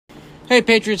Hey,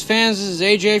 Patriots fans, this is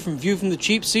AJ from View from the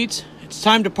Cheap Seats. It's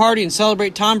time to party and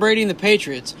celebrate Tom Brady and the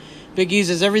Patriots. Big E's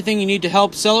has everything you need to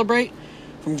help celebrate.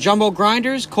 From jumbo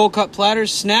grinders, cold cut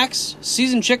platters, snacks,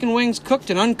 seasoned chicken wings, cooked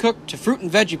and uncooked, to fruit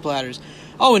and veggie platters.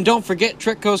 Oh, and don't forget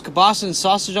Tritco's kielbasa and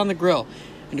sausage on the grill.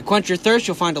 And to quench your thirst,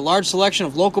 you'll find a large selection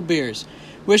of local beers.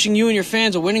 Wishing you and your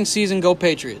fans a winning season. Go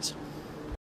Patriots.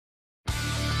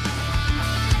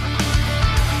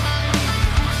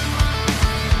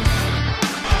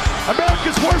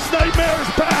 America's worst nightmare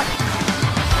is back.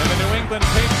 And the New England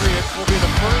Patriots will be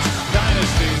the first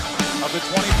dynasty of the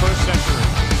 21st century.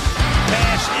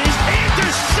 Pass is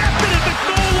intercepted at the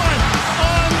goal line.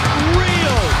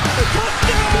 Unreal. The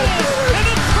touchdown and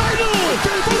the title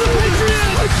for the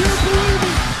Patriots. I can't believe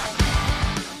it.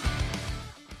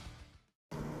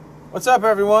 What's up,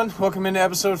 everyone? Welcome into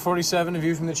episode 47 of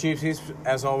View from the Cheap Seats,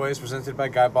 as always, presented by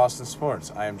Guy Boston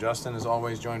Sports. I am Justin, as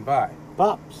always, joined by...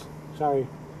 Pops. Sorry.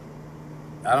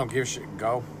 I don't give a shit.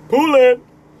 Go. Pull it.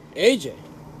 AJ.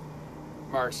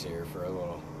 Mark's here for a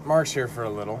little. Mark's here for a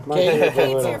little. Kate's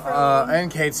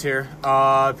And Kate's here.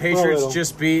 Patriots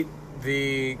just beat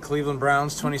the Cleveland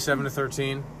Browns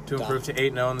 27-13 to improve to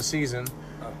 8-0 in the season.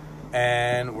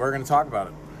 And we're going to talk about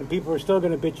it. And people are still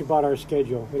going to bitch about our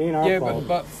schedule. It ain't our fault.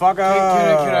 but Fuck can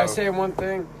I up. say one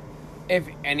thing? If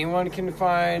anyone can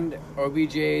find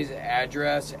OBJ's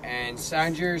address and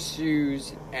sign your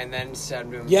shoes and then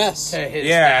send them Yes. to his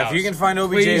Yeah, house, if you can find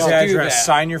please OBJ's do address, that.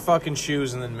 sign your fucking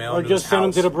shoes and then mail Or them to his just send them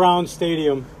house. to the Browns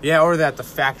Stadium. Yeah, or that, the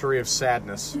Factory of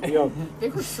Sadness. Yo, They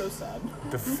were so sad.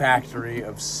 The Factory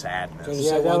of Sadness. Just yeah,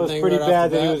 say that one was thing pretty right bad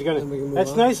off the that he bat, was going then we can to... move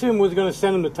That's on. nice of him was going to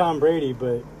send him to Tom Brady,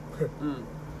 but...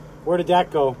 Where did that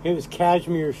go? It was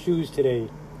cashmere shoes today.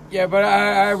 Yeah, but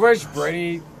I wish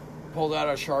Brady pulled out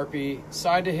a Sharpie,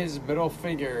 signed to his middle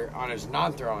finger on his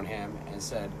non-throwing hand, and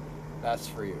said, "That's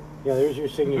for you." Yeah, there's your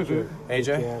signature.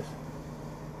 AJ? Yes.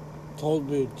 Told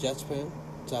me Jets fan.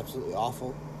 It's absolutely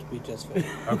awful to be a Jets fan.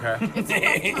 Okay.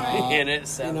 And it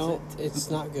says You know, it's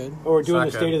not good. Oh, we're doing not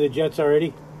the State good. of the Jets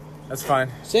already? That's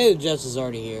fine. Say the Jets is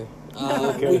already here.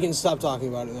 Okay. We can stop talking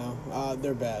about it now.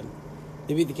 They're bad.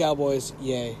 They beat the Cowboys.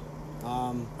 Yay.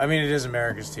 I mean, it is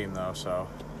America's team, though, so...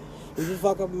 We did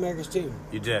fuck up America's team.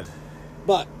 You did.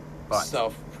 But But...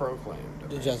 self-proclaimed.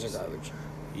 the Jets are garbage.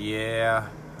 Yeah.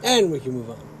 And we can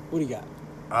move on. What do you got?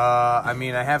 I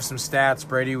mean, I have some stats.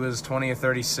 Brady was 20 of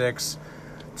 36,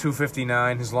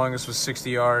 259. His longest was 60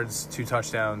 yards, 2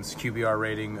 touchdowns, QBR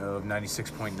rating of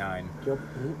 96.9. Yep.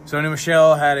 Sonny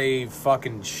Michel had a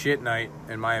fucking shit night,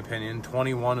 in my opinion.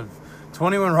 21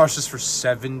 rushes for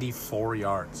 74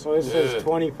 yards. So it says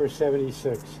 20 for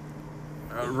 76.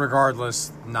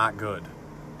 Regardless, not good.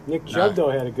 Nick Chubb, though,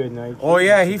 had a good night. Oh,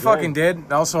 yeah, he Jesus, fucking did.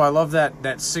 Also, I love that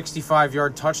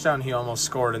 65-yard touchdown he almost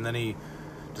scored, and then he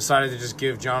decided to just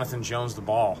give Jonathan Jones the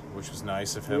ball, which was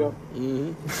nice of him.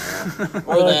 Yep.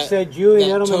 Or Well, it that- said Julian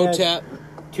that toe Edelman tap.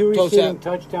 had 2 toe receiving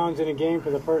tap. touchdowns in a game for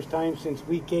the first time since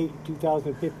Week 8,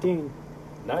 2015.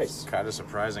 Nice. Kind of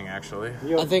surprising, actually.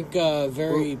 Yep. I think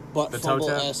very butt the toe tap?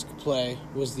 fumble-esque play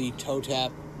was the toe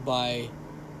tap by,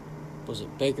 was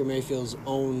it Baker Mayfield's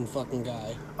own fucking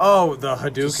guy? Oh, the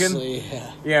Just, Hadouken?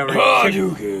 yeah. Yeah, where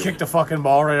he kicked the fucking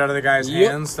ball right out of the guy's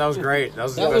Yep. hands. That was great. That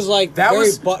was like very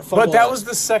butt fumble. But that was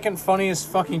the second funniest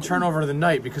fucking turnover of the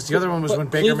night, because the other one was But when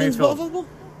Baker Cleveland's Mayfield... butt fumble?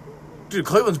 Dude,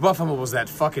 Cleveland's butt fumble was that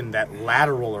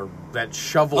lateral or that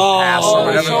shovel Oh, pass or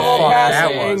whatever the shovel fuck pass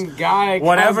that and was. guy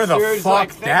Whatever comes the through, he's fuck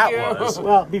like, that "Thank you." was.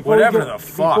 Well, before Whatever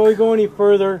we go any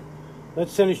further,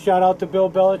 let's send a shout out to Bill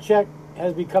Belichick.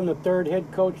 Has become the 3rd head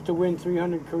coach to win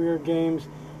 300 career games,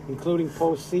 including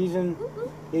postseason.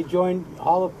 He joined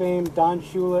Hall of Fame Don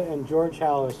Shula and George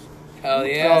Hallis. Hell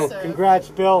yeah. So, congrats,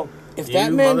 Bill. If You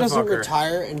that man doesn't motherfucker.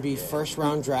 retire and be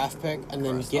first-round draft pick and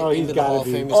then get Oh, he's into the gotta Hall of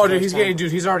be. Fame, Oh, his dude, he's first getting, time,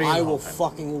 dude, he's already in I the Hall will of Fame.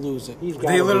 fucking lose it. He's gotta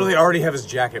They literally be. already have his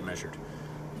jacket measured.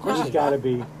 He's got to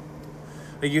be.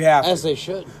 Like, you have to. As they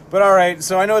should. But all right,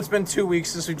 so I know it's been 2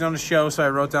 weeks since we've done a show, so I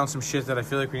wrote down some shit that I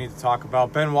feel like we need to talk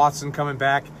about. Ben Watson coming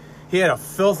back. He had a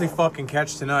filthy fucking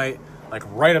catch tonight, like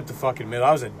right up the fucking middle.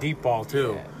 That was a deep ball,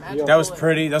 too. Yeah. That was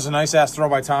pretty. That was a nice-ass throw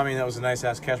by Tommy, and that was a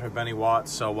nice-ass catch by Benny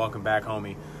Watts. So welcome back,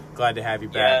 homie. Glad to have you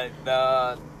Yeah,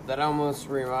 back. that almost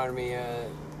reminded me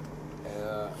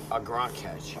of a Gronk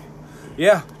catch.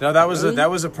 Yeah, no, that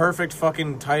was a perfect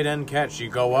fucking tight end catch. You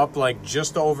go up like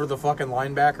just over the fucking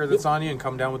linebacker that's on you and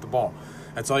come down with the ball.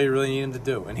 That's all you really need him to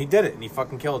do, and he did it, and he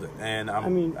fucking killed it. And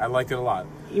I liked it a lot.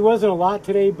 He wasn't a lot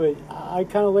today, but I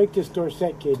kind of like this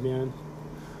Dorsett kid, man.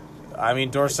 I mean,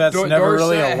 Dorsett's Dorsett never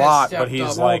really a has lot, stepped but he's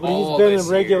up No, like, but he's all been this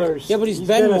a regular. Yeah, but he's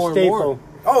been a more and staple. more.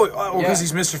 Oh, because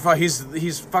Yeah. he's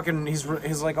Mr.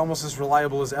 He's like almost as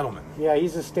reliable as Edelman. Yeah,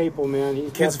 he's a staple, man.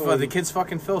 He's The kid's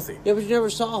fucking filthy. Yeah, but you never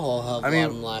saw a whole hell of I mean,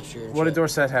 him last year. and What did shit.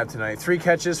 Dorsett have tonight? 3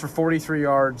 catches for 43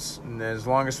 yards, and his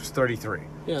longest was 33.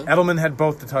 Yeah. Edelman had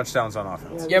both the touchdowns on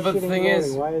offense. Yeah, this but the shit thing ain't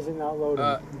is, loading. Why is it not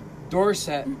loading?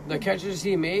 Dorsett, the catches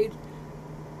he made,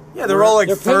 Yeah, they're all like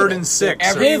They're 3rd pivotal. and 6.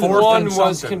 every or 4th one and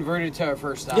was something. converted to a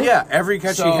first down. Yeah, every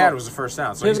catch he So- had was a first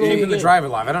down. So he's Pivotal keeping the game. drive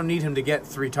alive. I don't need him to get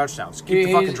 3 touchdowns. Keep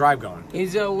the fucking drive going.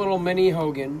 He's a little mini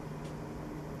Hogan,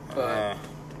 but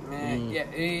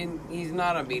Eh. he's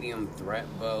not a medium threat.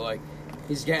 But like,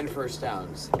 he's getting first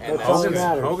downs, and That's all that that's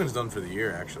matters. Hogan's done for the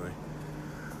year, actually.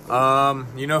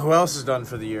 You know who else is done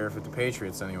for the year for the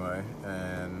Patriots anyway?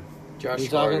 And Josh You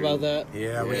talking Gordon. about that?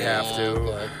 yeah, we have to.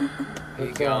 okay. He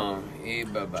gone. He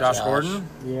bye-bye. Josh Gordon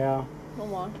yeah.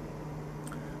 Hold on.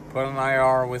 put on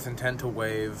IR with intent to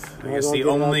waive. Well, don't get it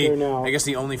out there now. I guess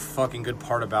the only fucking good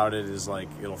part about it is like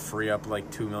it'll free up like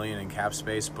 $2 million in cap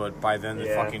space, but by then the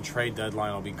Yeah. fucking trade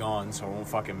deadline will be gone, so it won't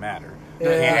fucking matter. You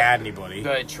Yeah. can't add anybody.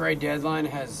 The trade deadline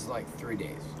has like 3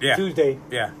 days. Yeah, Tuesday.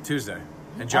 Yeah, Tuesday.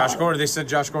 And Josh Gordon, they said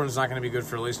Josh Gordon's not going to be good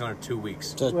for at least another 2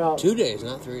 weeks. So Well- 2 days,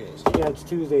 not 3 days. Yeah, it's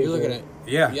Tuesday. You're looking there.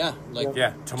 at Yeah, like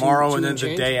yeah, tomorrow two and then and the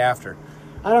change? day after.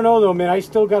 I don't know though, man. I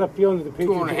still got a feeling that the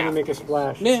Patriots are and a going to half. make a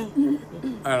splash. Yeah.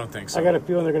 I don't think so. I got a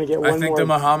feeling they're going to get I one think more. the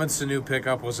Mohamed Sanu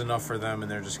pickup was enough for them,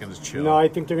 and they're just going to chill. No, I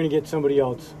think they're going to get somebody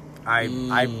else.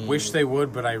 I wish they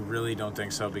would, but I really don't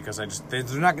think so because they're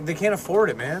not. They can't afford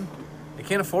it, man. They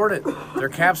can't afford it. Their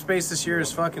cap space this year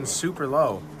is fucking super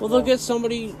low. Well, they'll get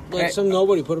somebody like Hey. some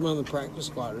nobody, put them on the practice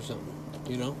squad or something.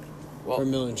 You know, Well- for $1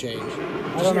 million change.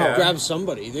 I don't know. Yeah. Grab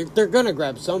somebody. They're gonna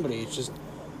grab somebody. It's just,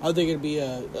 are they gonna be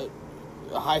a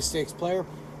high stakes player?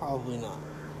 Probably not.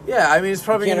 Yeah, I mean it's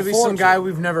probably You going can't to be some afford guy to.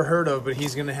 we've never heard of, but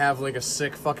he's going to have like a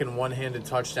sick fucking one-handed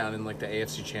touchdown in like the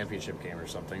AFC Championship game or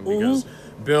something because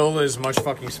Bill is much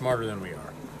fucking smarter than we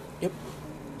are. Yep.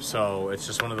 So it's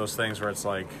just one of those things where it's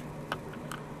like,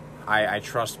 I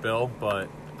trust Bill, but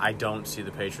I don't see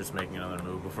the Patriots making another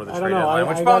move before the I trade don't know. deadline, I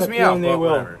which got bums a me out. feeling they But will.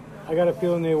 whatever. I got a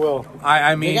feeling they will.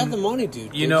 I mean, They got the money,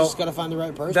 dude. you They know, just gotta find the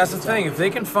right person. that's the thing. If they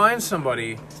can find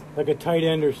somebody, Like a tight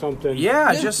end or something.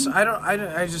 yeah, Yeah.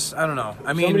 I don't know.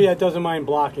 I mean, Somebody that doesn't mind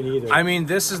blocking either. I mean,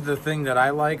 this is the thing that I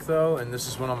like though, and this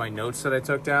is one of my notes that I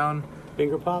took down.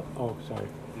 Finger pop? Oh, sorry.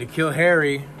 N'Keal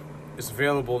Harry is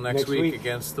available next Next week week.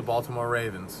 against the Baltimore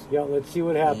Ravens. Yeah, let's see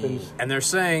what happens. And they're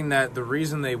saying that the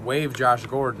reason they waived Josh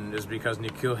Gordon is because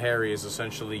N'Keal Harry is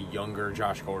essentially younger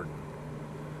Josh Gordon.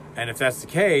 And if that's the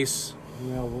case,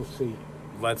 Yeah, we'll see.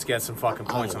 let's get some fucking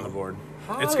points on the board.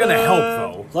 It's going to help,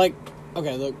 though. Like,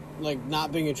 okay, look, like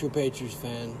not being a true Patriots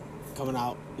fan coming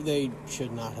out, they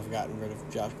should not have gotten rid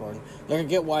of Josh Gordon. They're gonna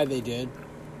get why they did,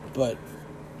 but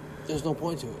there's no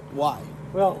point to it. Why?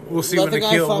 Well, We'll see Let what the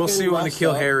guy fucking rest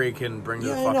N'Keal up. Harry can bring to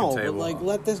Yeah, the I fucking know, table. but like,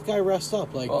 let this guy rest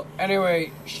up. Like, Well,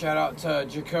 anyway, shout out to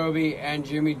Jacoby and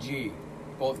Jimmy G.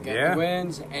 Both getting Yeah.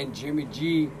 wins, and Jimmy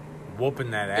G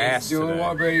Whooping that is ass doing today.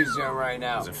 what Brady's doing right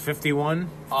now. Is it 51?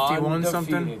 51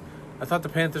 something? Undefeated. I thought the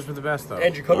Panthers were the best, though.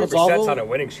 And Jacoby That's awful. Brissett's on a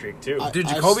winning streak, too. I- Dude,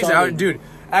 I Jacoby's started- out. Dude,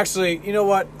 actually, you know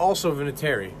what? Also,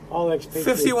 Vinatieri. all ex-Patriot.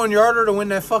 51-yarder to win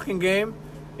that fucking game.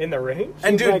 In the ring?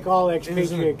 And Seems dude, like all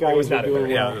ex-Patriot it guys was are not a doing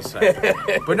very- yeah, I well. was just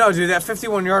saying. But no, dude, that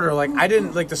 51-yarder, like, I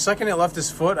didn't, like, the second it left his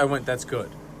foot, I went, that's good.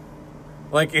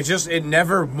 Like, it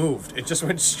never moved. It just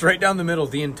went straight down the middle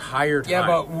the entire time. Yeah,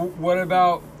 but what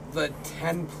about the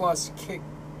 10-plus kick,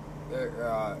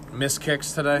 Missed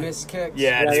kicks today. miss kicks?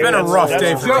 Yeah, It's dude, been a that's- rough that's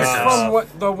day for ridiculous. Just kickers.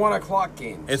 from the 1 o'clock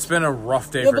games. It's been a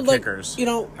rough day yeah, for but like, kickers. you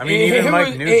know, I mean, even It Mike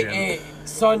was- Nugent.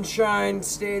 Sunshine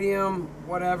Stadium,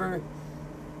 whatever.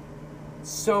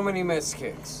 So many missed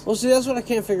kicks. well, see, that's what I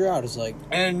can't figure out. Is like,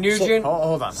 And Nugent,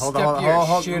 Hold on. step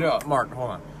your shit up. Mark, hold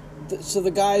on. so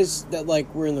the guys that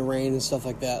like were in the rain and stuff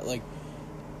like that, like,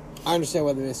 I understand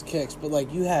why they missed kicks, but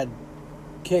like you had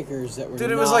kickers that were Dude,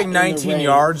 it was not like in the 19 rain.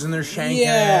 yards and they're shanking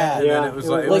Yeah. it. And then Yeah, it was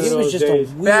it like, Like was it was those just days.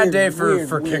 a weird, bad day for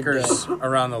weird kickers day.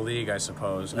 around the league, I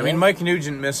suppose. I Yeah. mean, Mike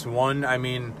Nugent missed one. I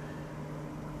mean,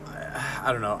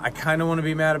 I don't know. I kind of want to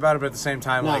be mad about it, but at the same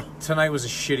time, Nah. like, tonight was a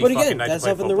shitty But fucking again, night that's to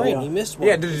play up in the football. rain. He missed one.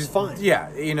 Yeah, dude, It's fine. Yeah,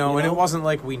 you know, and know? it wasn't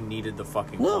like we needed the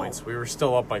fucking No. points. We were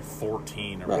still up by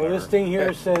 14 or Well, whatever. this thing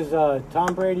here says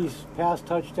Tom Brady's pass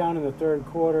touchdown in the third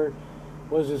quarter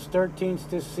was his 13th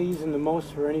this season, the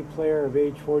most for any player of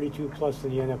age 42 plus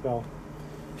in the NFL.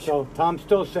 So Tom's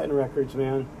still setting records,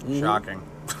 man. Shocking.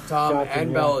 Tom Shocking,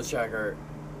 and yeah. Belichick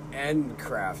and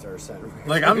Kraft are setting records.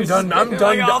 Like, I'm done- Like,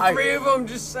 done- all I- 3 of them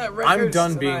just set records. I'm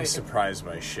done being tonight. surprised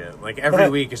by shit. Like, every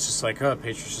week it's just like, oh,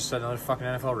 Patriots just set another fucking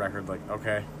NFL record. Like,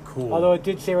 okay, cool. Although it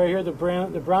did say right here, the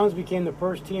Browns became the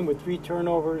first team with 3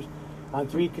 turnovers on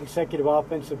 3 consecutive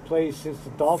offensive plays since the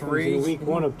Dolphins in Week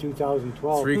 1 of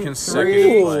 2012. 3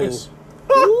 consecutive plays.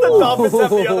 The Dolphins have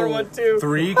the other one, too.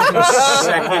 3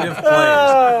 consecutive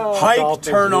plays. Hike, Dolphins,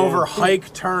 turnover, yeah.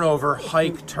 hike, turnover,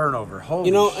 hike, turnover. Holy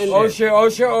You know, and shit.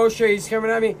 Osha, he's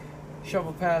coming at me.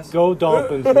 Shovel pass. Go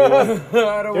Dolphins, man. I don't They're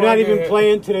wanna not get even hit.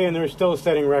 playing today, and they're still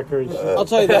setting records. I'll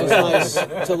tell you that was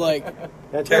nice to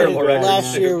like. That's Terrible pretty bad,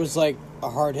 Last man. year was like a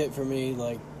hard hit for me.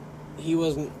 Like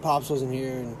Pops wasn't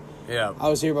here, and Yeah. I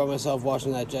was here by myself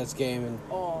watching that Jets game, and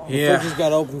the Yeah. fridges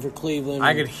got open for Cleveland.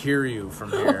 I and, could hear you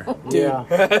from here. dude,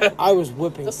 Yeah. I was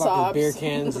whipping The fucking sobs. beer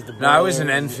cans at the. No, I was in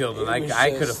boiler, and Enfield, and it was I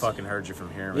could have just- fucking heard you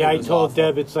from here. man. Yeah, I was told awful.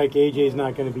 Deb it's like AJ's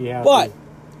not going to be happy. But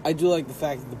I do like the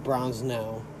fact that the Browns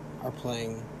now are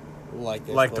playing like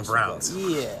they're Like the supposed to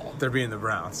Browns. play. Yeah. They're being the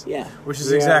Browns. Yeah. Which is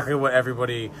Yeah. exactly what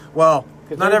everybody. Well,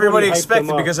 'Cause not everybody everybody hyped expected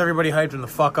them up. because everybody hyped them the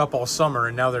fuck up all summer,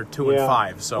 and now they're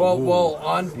 2-5. So ooh. Well,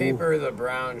 on paper, the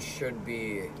Browns should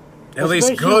be. at least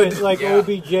Especially good. with, like Yeah.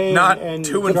 OBJ Not and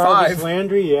 2-5. Jarvis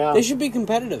Landry, yeah. They should be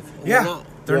competitive. and Yeah, They're not.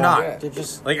 they're Yeah. not. Yeah. They're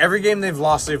just. Like every game they've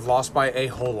lost by a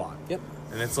whole lot. Yep.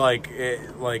 And it's like,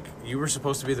 you were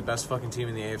supposed to be the best fucking team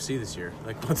in the AFC this year.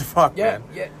 Like, what the fuck, Yeah,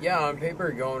 man? yeah. On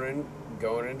paper, going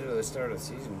into the start of the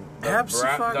season, the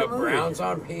Absolutely. Browns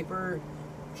on paper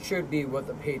should be what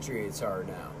the Patriots are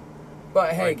now.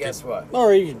 But hey, Like, guess what?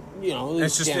 Or you know, at least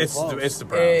It's just damn close. it's the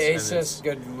Browns. It's and just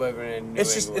good living in New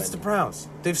England. it's the Browns.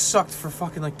 They've sucked for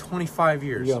fucking like 25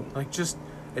 years. Yep. Like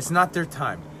it's not their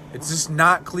time. It's just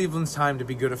not Cleveland's time to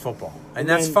be good at football. And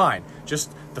that's then- fine.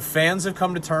 Just the fans have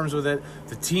come to terms with it.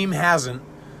 The team hasn't.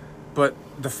 But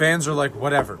the fans are like,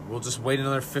 whatever. We'll just wait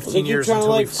another 15 They keep years trying to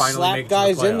until we like finally slap make guys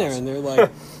it to the in there, playoffs. and they're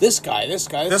like, this guy. This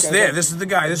guy's is the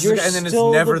guy. This is the You're guy, and then it's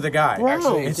still never the the guy. Browns.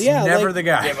 Actually, It's Yeah, never like- the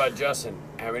guy. Yeah, but Justin,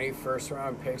 how many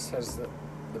first-round picks has the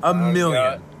A Browns million.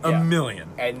 got? A Yeah. million.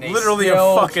 And they Literally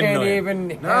still a fucking can't million. even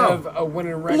No. have a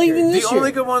winning record. Believe in The this only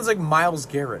year. good one's like Myles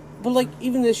Garrett. But like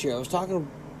even this year, I was talking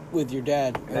with your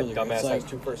dad That earlier. dumbass It's like, has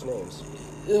 2 first names.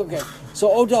 okay,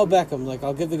 so Odell Beckham, like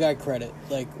I'll give the guy credit.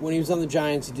 Like when he was on the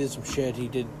Giants, he did some shit. He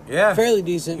did Yeah. fairly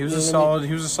decent. He was you a know what I mean? solid.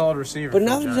 He was a solid receiver. But for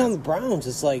now the that he's on the Giants. Browns,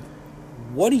 it's like,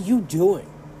 what are you doing?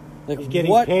 Like He's getting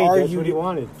what paid. are That's you what he do-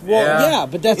 wanted. Well, yeah,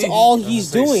 but that's all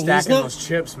he's Like doing. He's stacking not. those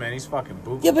chips, man. He's fucking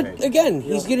boot. Yeah, but again,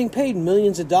 he's getting paid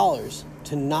millions of dollars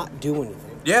to not do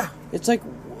anything. yeah. It's like,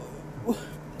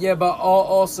 Yeah, but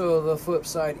also the flip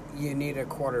side, you need a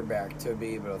quarterback to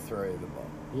be able to throw you the ball.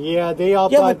 Yeah, they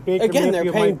all yeah, thought but Baker again, Mayfield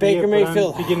they're paying might be Baker it, but I'm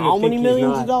Mayfield beginning to how think many he's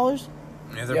millions not. of dollars?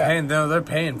 Yeah, they're Yeah. paying. They're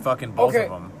paying fucking both Okay.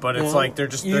 of them. But it's Yeah. like they're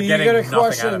You getting gotta nothing out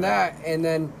question of that, and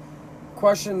then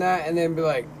question that, and then be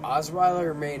like,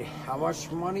 Osweiler made how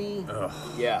much money? it. Ugh.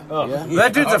 Yeah. Yeah.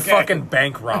 That dude's a Okay. fucking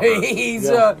bank robber. he's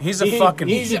Yeah. He's a He- fucking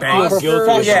he should be bank.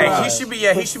 guilty. Yeah, he should be.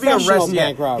 Yeah, he should be Professional arrested.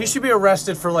 bank Yeah, robber. he should be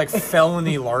arrested for like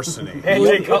felony larceny. And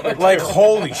Jay Cutler. Like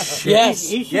holy shit. Yes.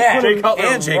 He should Yeah, put Jay him, Cutler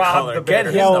and Jay robbed Cutler. the Get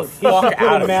Bears. him yo, the he should fuck put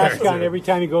out a of there. mask on dude. every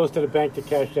time he goes to the bank to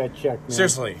cash that check, man.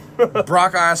 Seriously,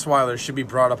 Brock Osweiler should be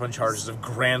brought up on charges of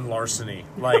grand larceny.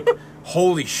 Like,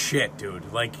 holy shit,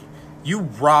 dude. Like, you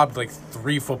robbed like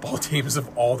 3 football teams of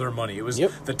all their money. It was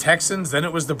Yep. the Texans, then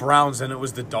it was the Browns, then it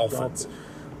was the Dolphins.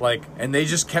 Like, and they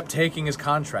just kept taking his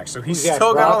contract. So he's Who's that,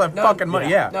 still got all that No, fucking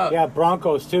money. Yeah. No. Yeah,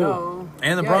 Broncos too. No.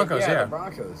 And the Broncos, yeah. the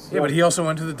Broncos. Yeah, but he also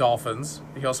went to the Dolphins.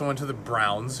 He also went to the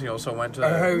Browns. He also went to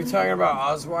Are the... you talking about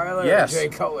Osweiler Yes. or Jay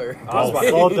Cutler?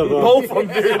 Osweiler. Both of them. Both of them,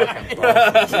 dude.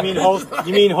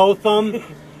 You mean Hotham?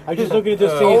 I'm just looking at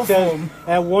this thing. It says,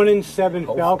 at 1-7,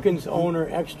 Falcons owner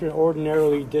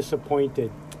extraordinarily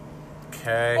disappointed.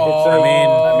 Okay.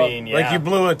 Oh, I mean, yeah. Like you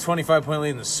blew a 25-point lead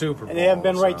in the Super Bowl. And they haven't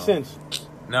been right so- since.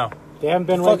 No. They haven't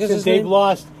been Fuck right is since his they've name?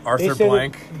 lost. Arthur They said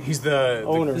Blank. He's the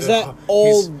Owner. Is Is that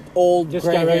old This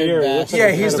guy right here, gray-haired looks bastard? Yeah,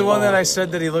 like he's the pedophile. one that I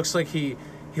said that he looks like he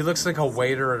looks like a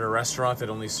waiter at a restaurant that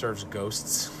only serves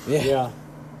ghosts. Yeah.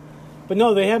 But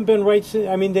no, they haven't been right since.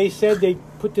 I mean, they said they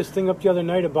put this thing up the other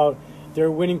night about their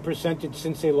winning percentage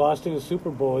since they lost in the Super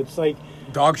Bowl. It's like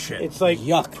Dog shit.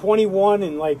 Yuck. 21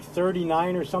 and like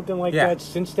 39 or something like Yeah. that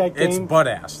since that game. It's butt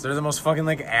ass. They're the most fucking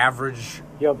like average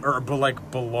Yep. or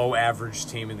like below average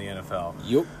team in the NFL.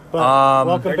 Yup. But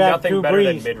welcome They're back, nothing Drew better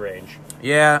than Brees. mid-range.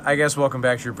 Yeah, I guess welcome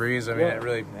back, Drew Brees. I mean, Yeah. it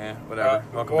really, whatever.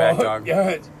 Welcome back, dog.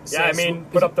 Yeah, Yeah, I mean,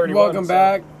 put up 31. Welcome so-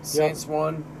 back. Saints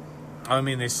won. I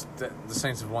mean, the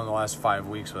Saints have won the last 5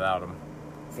 weeks without him.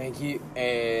 Thank you.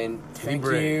 And thank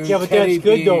Bridge. you. Yeah, but Teddy that's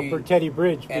good B. though for Teddy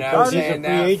Bridge And because I'm he's a saying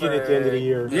free that agent at the end of the for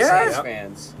year. the Yeah. Saints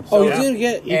fans. Oh, Yeah. he's gonna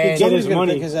get. He can get somebody's his gonna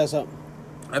money. pick his ass up.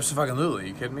 Absolutely.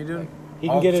 You kidding me, dude? He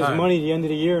All can get the his time. money at the end of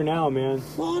the year now, man.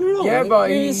 Well, I don't know. Yeah, but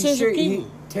Maybe he the Saints will should, keep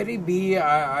him. Teddy B,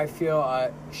 I feel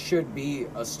should be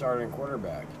a starting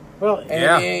quarterback. Well,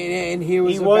 and he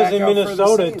was he a was backup in for the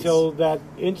Minnesota Saints. till that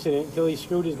incident, till he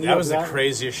screwed his knee That up. was the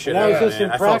craziest shit and that ever, was just man.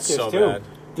 in I felt practice, so too. bad.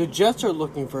 The Jets are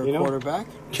looking for a You know? quarterback.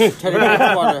 Teddy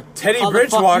Bridgewater. Teddy How the fuck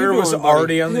Bridgewater you was doing, buddy?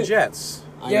 already on the Jets.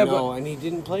 I Yeah, know, and he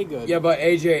didn't play good. Yeah, but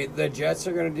AJ, the Jets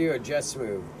are going to do a Jets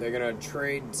move. They're going to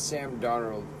trade Sam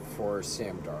Darnold for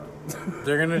Sam Darnold.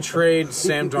 They're gonna trade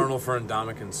Sam Darnold for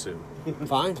Ndamukong Suh.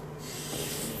 Fine.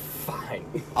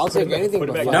 Fine. I'll take anything Put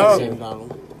but it fucking back No. Sam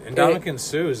Donald. Ndamukong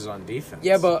Suh is on defense.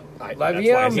 Yeah, but That's why I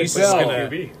Le'Veon said he's just Bell. gonna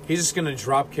QB. he's just gonna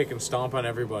drop kick and stomp on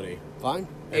everybody, Fine.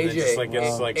 and then just AJ, like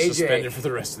gets like AJ. suspended for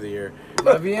the rest of the year.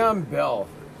 Le'Veon Bell.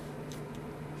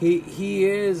 He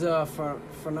is a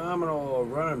phenomenal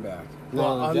running back. No, But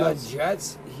on the on Jets. the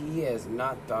Jets, he has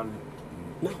not done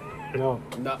No.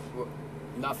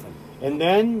 nothing. And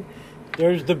then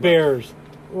there's the Bears.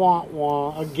 Wah,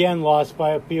 wah. Again lost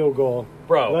by a field goal.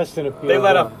 Bro, Less than a field they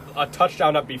let goal. a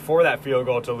touchdown up before that field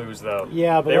goal to lose, though.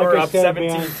 Yeah, but they like were I up said, 17.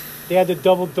 man, they had the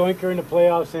double doinker in the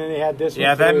playoffs, and they had this one.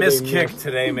 Yeah, that too. missed They kick missed.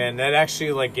 today, man. That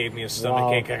actually like gave me a stomach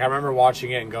Wow. ache. Like, I remember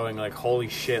watching it and going like, "Holy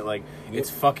shit!" Like it's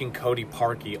fucking Cody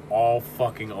Parkey all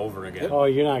fucking over again. Oh,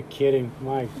 you're not kidding.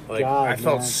 My Like God, I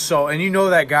felt man. so, and you know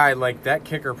that guy, like that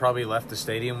kicker, probably left the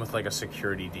stadium with like a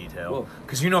security detail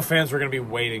because you know fans were gonna be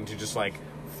waiting to just like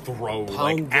throw Pound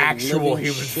like the actual living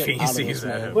human shit out of feces this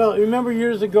at man. him. Well, remember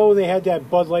years ago they had that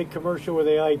Bud Light commercial where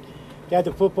they had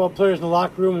the football players in the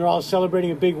locker room and they're all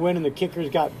celebrating a big win, and the kickers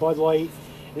got Bud Light,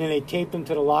 and then they taped them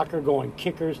to the locker going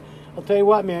kickers. I'll tell you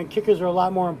what, man, kickers are a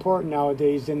lot more important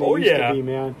nowadays than they Oh, used yeah. to be,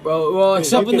 man. Well,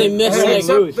 Except when you they can- miss, you can like,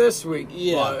 lose. this week.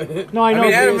 Yeah. but- No, I I know.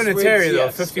 mean, but Adam this week's, Vinatieri though,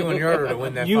 yes. 51 yarder to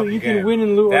win that You- fucking you can game. win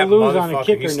and or That lose on a motherfucker,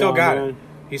 kicker He still now, got man. it.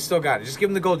 He still got it. Just give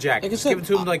him the gold jacket. Like I Just said, give it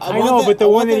to him like I I want know, that- but the I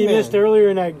one want that he that missed man. earlier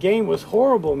in that game was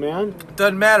horrible, man.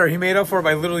 doesn't matter. He made up for it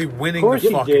by literally winning Of course the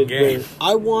he fucking did, game.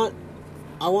 but-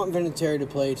 I want Vinatieri to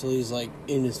play till he's like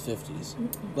in his 50s.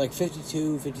 Like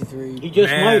 52, 53. He just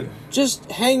Man. might. Just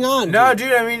hang on. No, dude.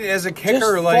 dude. I mean, as a kicker,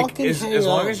 Just like fucking as hang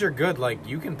long on. as you're good, like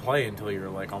you can play until you're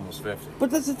like almost 50,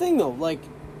 But that's the thing, though. Like,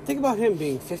 think about him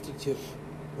being 52,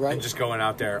 right? and just going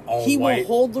out there all He will white.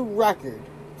 hold the record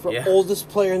for Yeah. oldest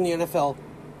player in the NFL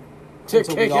To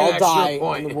until we kick an all extra die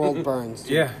point. and the world burns.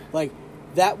 dude. Yeah. Like,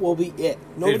 that will be it. Dude,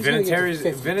 Nobody's gonna get to Vinatieri's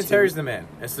 52. Vinatieri's the man.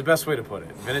 It's the best way to put it.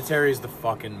 Vinatieri's the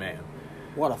fucking man.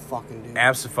 What a fucking dude.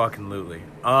 Abso-fucking-lutely.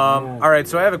 All right,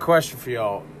 so I have a question for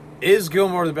y'all. Is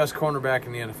Gilmore the best cornerback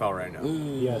in the NFL right now?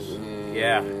 Yes.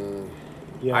 Yeah.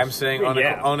 Yes. I'm saying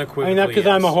Yeah. unequivocally. I mean, not because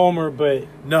I'm a yes. homer, but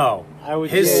No. I would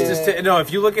His say- no,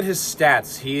 if you look at his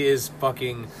stats, he is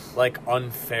fucking like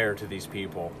unfair to these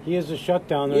people. he is a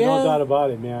shutdown. There's Yeah. no doubt about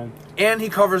it, man. And he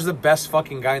covers the best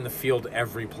fucking guy in the field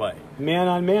every play. Man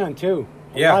on man, too.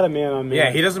 A Yeah. lot of man on man.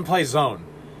 Yeah, he doesn't play zone.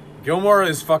 Gilmore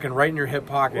is fucking right in your hip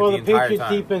pocket Well, the the entire Patriots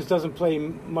time. defense doesn't play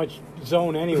much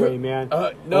zone anyway, man.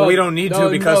 Well, we don't need to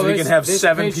because we can have this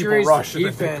 7 people Patriots rush and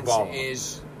then pick the defense ball up.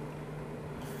 is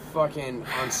fucking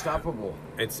unstoppable.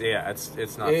 It's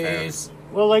not fair. Is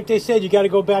Well, like they said, you got to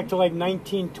go back to like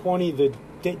 1920, the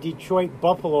Detroit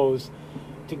Buffaloes,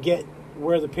 to get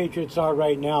where the Patriots are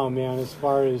right now, man. As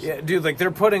far as Yeah, dude, like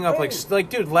they're putting up like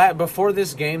dude, before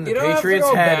this game, the you don't Patriots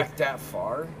have to go had back that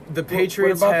far. the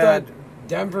Patriots what about had that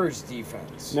Denver's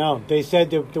defense? no, they said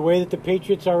the way that the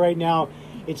Patriots are right now,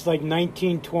 it's like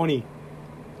 1920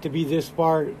 to be this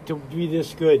far, to be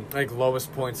this good. like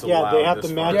lowest points allowed. Yeah, they have to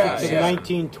this match far it this to yeah.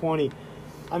 1920.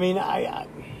 I mean, I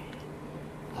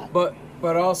But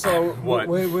also What?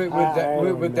 with I that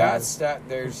don't with know. that stat,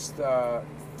 there's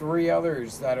 3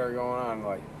 others that are going on,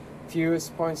 like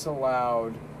fewest points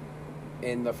allowed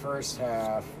in the first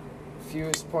half,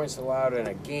 fewest points allowed in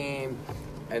a game,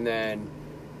 and then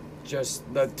just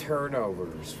the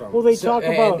turnovers from. Well, they talk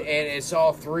about- and it's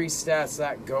all 3 stats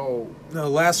that go. No,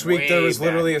 last week there Way was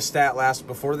literally back. a stat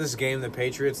before this game. The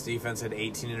Patriots defense had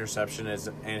 18 interceptions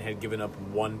and had given up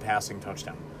 1 passing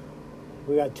touchdown.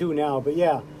 we got 2 now, but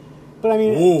yeah. But I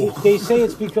mean, Ooh. they say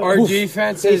it's because Our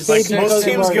defense they is say Like because most of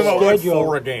teams our give up like schedule.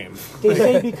 4 a game. They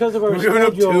say because of our We're giving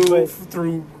up schedule, 2 but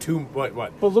through 2 what?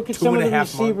 But look at two some of and the a half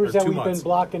months, receivers or that 2 we've months. been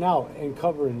blocking out and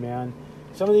covering, man.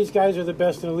 Some of these guys are the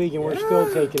best in the league, and we're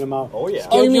still taking them out. Oh, yeah.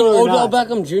 Oh, you mean Schedule or Odell not.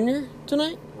 Beckham Jr.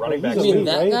 tonight? Running Well, back. he's You a mean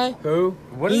elite, that right? guy? who?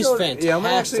 What He's is fantastic. Yeah, I'm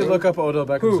gonna actually look up Odell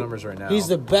Beckham's numbers right now. He's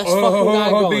the best fucking guy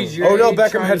going. Odell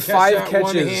Beckham had 5 catches.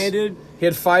 One-handed? He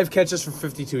had 5 catches for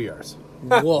 52 yards.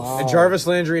 Wolf. And Jarvis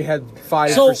Landry had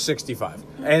 5 So- for 65.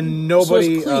 And So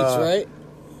nobody his cleats, right?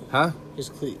 Huh? His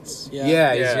cleats. Yeah,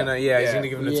 Yeah. he's Yeah. gonna he's Yeah. gonna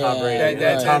give him to Yeah. Tom Brady.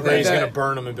 That- And Tom that- Brady's that- gonna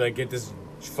burn him and be like, get this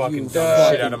fucking You dumb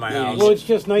fucking shit out of my idiot. house. Well, it's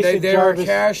just nice that They were Jarvis.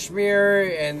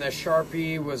 Cashmere, and the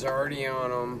Sharpie was already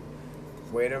on them.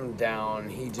 weight him down.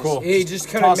 He just Cool. he just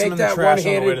couldn't Toss him make in the that trash on the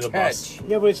way to one-handed the bus. catch.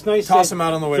 Yeah, but it's nice Toss that him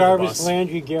out on the way to the Jarvis bus.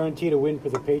 Landry guaranteed a win for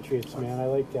the Patriots, man. I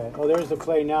like that. Oh, there's the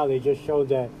play now. They just showed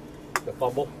that. The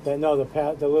fumble. The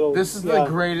little. This is yeah. the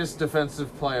greatest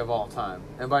defensive play of all time.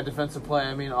 And by defensive play,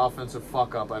 I mean offensive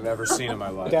fuck-up I've ever Ever seen in my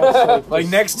life. That's Like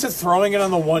next to throwing it on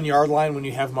the 1 yard line when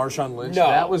you have Marshawn Lynch, No,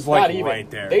 that was not like even. right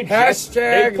there. They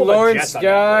Hashtag pulled a Lawrence Jets on that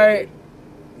play,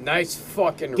 Guy. Nice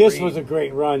fucking This read. was a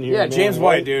great run here. Yeah, man. James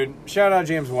White, dude. Shout out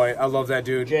James White. I love that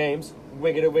dude. James,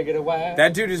 wiggity whack.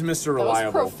 That dude is Mr.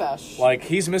 Reliable. profesh. Like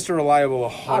he's Mr. Reliable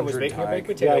I was 100 making a baked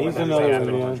times. potato. Yeah, he's when another that one,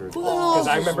 happened. man. Because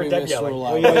I remember Deb Mr. yelling. Oh,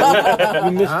 Reliable. yeah,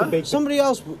 you missed the big. Somebody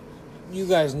else, you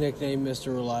guys nicknamed Mr.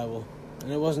 Reliable.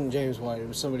 And it wasn't James White, it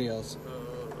was somebody else.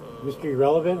 Mr.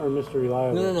 Irrelevant or Mr.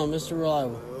 Reliable? No, Mr.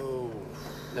 Reliable.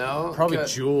 No, Probably good.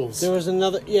 Jules. There was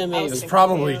another, yeah, maybe. It's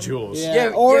probably Jules. Yeah, Yeah,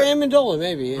 or yeah. Amendola,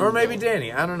 maybe. Or maybe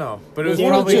Danny. I don't know. But it was Danny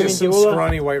probably just some Amendola?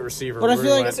 scrawny white receiver. But I where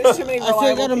feel we like went, There's too many I feel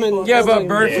like reliable Edelman- people. Yeah, but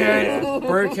Yeah.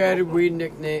 Burkhead, we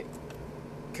nickname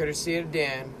courtesy of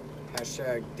Dan.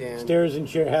 Hashtag Dan. Stairs and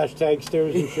chair. Hashtag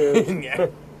stairs and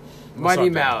chairs. Mighty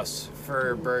Dan? Mouse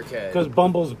for Burkhead. Because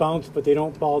bumbles bounce, but they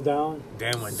don't fall down.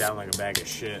 Dan went down like a bag of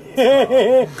shit.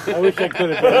 I wish I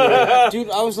could have done that. Dude,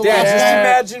 I was the Dad, last just Yeah.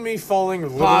 imagine me falling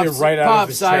literally Pops, right out of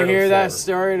his Pops, chair. I to hear the that floor.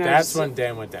 story, and That's I when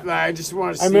Dan went down. just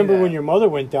want to see I remember that. when your mother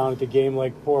went down at the game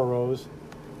like 4 rows.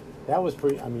 That was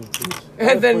pretty. I mean, geez, that And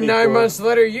was then pretty 9 cool. months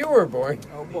later, you were born.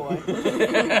 Oh boy.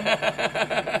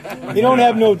 You don't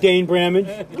have no Dane Bramage.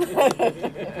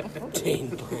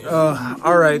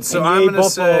 All right, so I'm Yay, gonna Buffalo.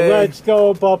 say. Let's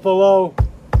go, Buffalo.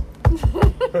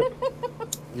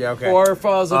 Yeah, okay. Four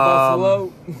falls of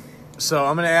Buffalo. So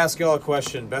I'm gonna ask y'all a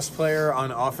question. Best player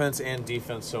on offense and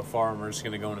defense so far, and we're just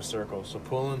gonna go in a circle. So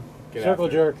Poulin, get Circle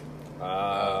after it.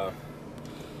 jerk.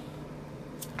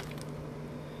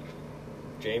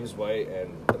 James White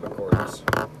and the McCourts.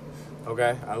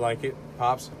 Okay, I like it.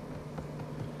 Pops.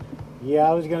 Yeah,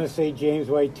 I was gonna say James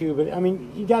White too, but I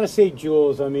mean, you gotta say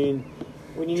Jules. I mean,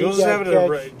 when you Jules need is that having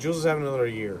catch, Jules is having another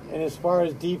year. and as far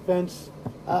as defense,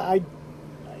 I'd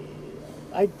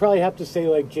probably have to say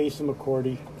like Jason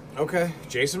McCourty. Okay,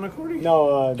 Jason McCourty.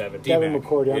 No, Devin. Devin D-Mac.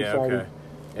 McCourty. I'm Yeah, sorry. okay.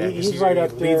 Yeah, 'cause He's right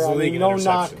up leads there. the I league mean, in no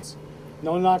knock, interceptions.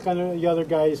 no knock on the other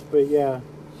guys, but yeah,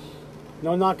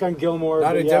 no knock on Gilmore. No,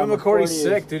 but dude, yeah, Devin McCourty's is-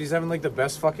 sick, dude. He's having like the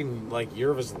best fucking like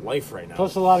year of his life right now.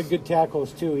 Plus a lot of good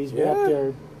tackles too. He's been Yeah. up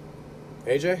there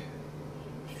AJ.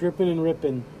 stripping and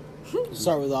ripping.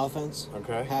 Start with offense.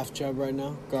 Okay. Half Chubb right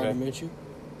now. Gardner Okay. Minshew.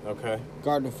 Okay.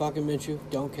 Gardner fucking Minshew.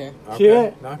 Don't care. Okay.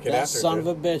 Yeah. No, get That after it, son dude.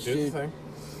 of a bitch, Do the dude. thing.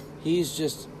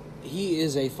 He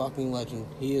is a fucking legend.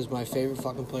 He is my favorite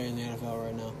fucking player in the NFL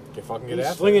right now. Get He's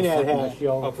after slinging it. that Fucking hash, guy.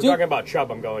 yo. Oh, if we're Dude. talking about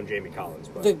Chubb, I'm going Jamie Collins.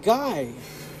 But The guy.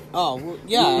 Oh, well,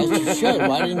 yeah, as you should.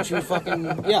 Why didn't you fucking.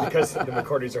 Yeah. because the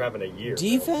McCourties are having a year.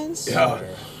 Defense? Yeah.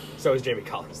 So is Jamie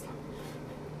Collins.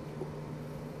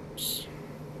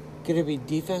 Could it be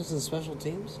defense and special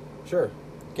teams? Sure.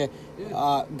 Okay.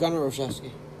 Gunnar Olszewski.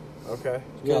 Okay.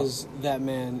 Because that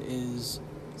man is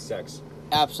Sex.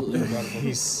 absolutely incredible.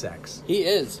 He's sex. He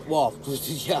is. Well,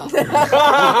 yeah.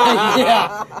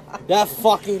 Yeah. That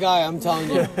fucking guy, I'm telling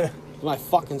you. is my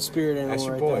fucking spirit animal That's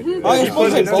your right boy, there. dude. Oh, you're That's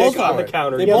supposed your to boy. both on the are.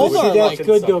 counter. They Yeah, both but see, are that's like,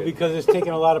 good suck though it. because it's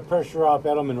taking a lot of pressure off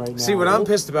Edelman right now. See, what I'm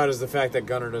pissed about is the fact that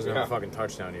Gunnar doesn't have Yeah. a fucking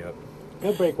touchdown yet.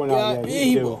 He'll break one yeah, out. yeah, Yeah,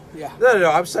 he do. will. Yeah. No.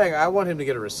 I'm saying I want him to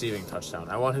get a receiving touchdown.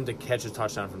 I want him to catch a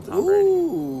touchdown from Tom Brady.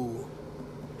 Ooh.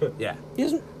 Yeah. He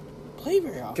doesn't play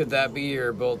very often. Could that be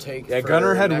your bull take? Yeah, for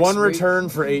Gunnar had next one week? return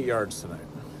for 8 yards tonight.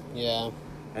 Yeah.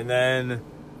 And then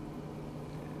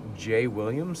Jay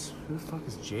Williams? Who the fuck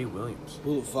is Jay Williams?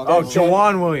 Who the fuck? Oh, is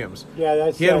Jawan Williams. Yeah,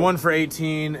 that's He had that. one for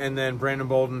 18, and then Brandon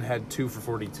Bolden had 2 for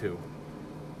 42.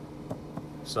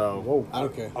 So, Whoa. I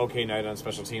don't care. okay night on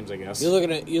special teams, I guess. You're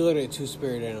looking at two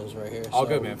spirit animals right here. All so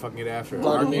good, man. Fucking get after it.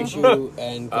 Gardner Minshew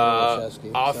and Gunnar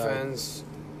Olszewski. Offense,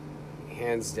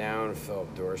 hands down,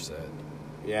 Philip Dorsett.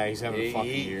 Yeah, he's having a fucking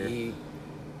year. He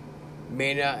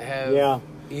may not have. Yeah.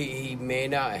 He may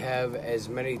not have as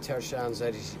many touchdowns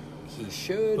as he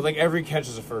should. But like every catch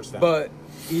is a first down. But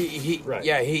he Right.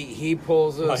 yeah he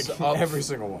pulls us Like, up every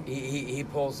single one. He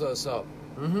pulls us up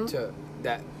to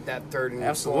that third and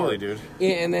Absolutely, four. dude. Yeah,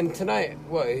 and then tonight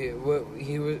he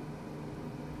was.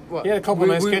 What, He had a couple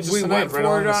nice catches tonight, went right for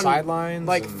along it the on, sidelines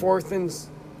like and- 4th and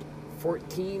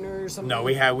 14 or something. No,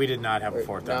 we did not have a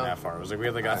fourth down No. that far. It was like we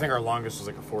had like I think our longest was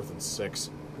like a 4th and 6,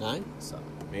 9?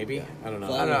 maybe. I don't know.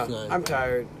 Flat. I don't know. Nine. I'm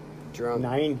tired, drunk.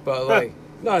 9. But like,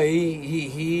 no,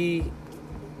 he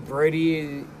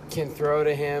Brady can throw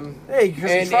to him. Hey,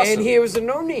 because you trust and him. he was a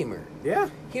no-namer. Yeah,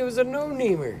 He was a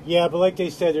no-namer. Yeah, but like they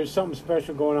said, there's something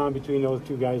special going on between those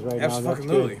two guys right now. That's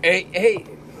absolutely. good. Hey,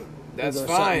 That's Dorsett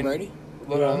and fine. Brady?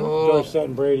 Dorsett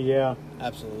and Brady, yeah.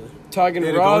 Absolutely. Tug and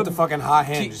Yeah, to go with rub. the fucking hot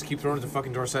hand. Just keep throwing it to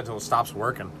fucking Dorsett until it stops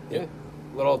working. Yeah.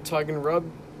 Little tug and rub.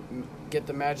 Get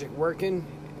the magic working.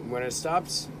 When it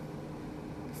stops,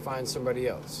 find somebody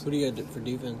else. Who do you got for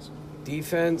defense?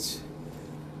 Defense.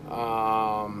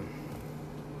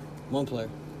 One player.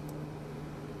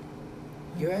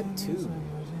 You had two.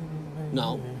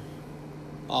 No.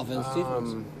 Offense,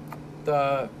 defense.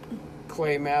 The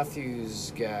Clay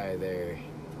Matthews guy there.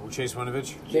 Chase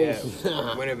Winovich. Yeah,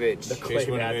 Winovich. Chase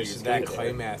Winovich Matthews is that guy.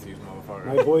 Clay Matthews motherfucker.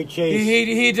 My boy Chase.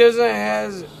 He doesn't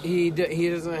have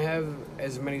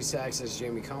as many sacks as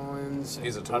Jamie Collins.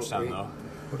 He's a touchdown though.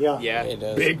 Yeah. Yeah, He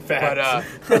does. Big facts.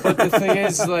 but the thing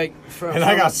is, like, And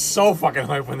I got so fucking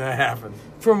hyped when that happened.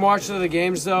 from watching the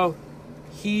games though,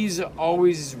 he's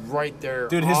always right there.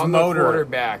 Dude, his on motor, the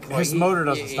quarterback. Like, his motor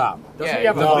doesn't stop. Doesn't he Yeah,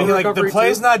 have a The, big like, the recovery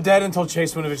play's too? not dead until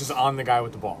Chase Winovich is on the guy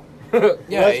with the ball. Well,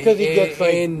 that's because he gets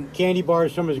like and candy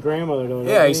bars from his grandmother, though.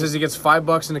 Yeah, he says he gets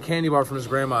 $5 in a candy bar from his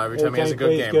grandma every time he has a good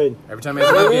plays game. good. Every time he has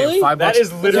a good Really? game, $5. That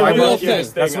is literally real the thing.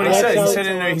 cutest thing. That's what he That's said. how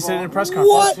He it's said in a press conference.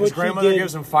 What? His What grandmother he did-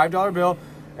 gives him $5 bill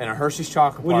and a Hershey's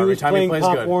chocolate when bar he every was time he playing plays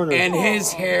Pop good. Warner. and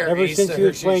his hair. Ever eats since the he was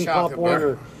Hershey's playing Pop chocolate bar.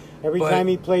 Warner, every But- time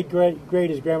he played great,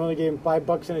 his grandmother gave him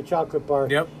 $5 in a chocolate bar.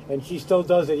 Yep. And she still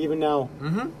does it even now.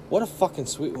 What a fucking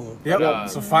sweet woman. Yep. Yeah.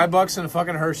 So $5 in a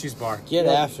fucking Hershey's bar. Get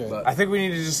after it. But- I think we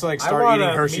need to just like I start wanna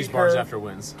eating Hershey's meet bars her. after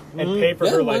wins. And pay for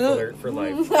Yeah, her why life not? alert for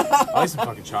life. I like some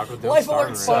fucking chocolate. Life Don't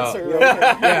alert starve me right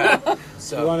sponsor. Yeah. You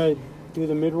So, want to do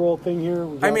the mid-roll thing here?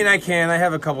 We now. got- I mean, I can. I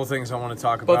have a couple things I want to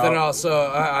talk about. but then also,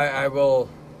 I will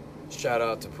shout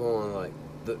out to Poole, like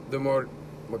the more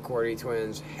McCourty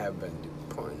twins have been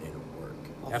putting in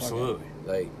work. Absolutely.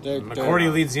 Like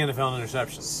McCourty leads the NFL in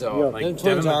interceptions. so. Yeah. Like Them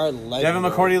twins are Devin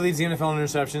legendary. McCourty leads the NFL in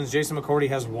interceptions. Jason McCourty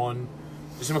has one.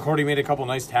 Jason McCourty made a couple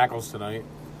nice tackles tonight.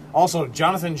 Also,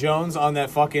 Jonathan Jones on that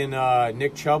fucking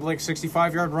Nick Chubb like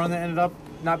 65-yard run that ended up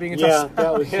not being a Yeah, touchdown.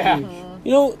 that was huge.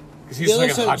 You know, Because he's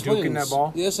like a hot duke in that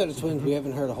ball. The other side of twins we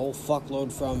haven't heard a whole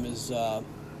fuckload from is,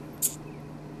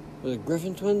 was it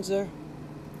Griffin twins there?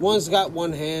 One's got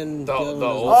one hand. The other one has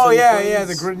old- nothing. Oh yeah,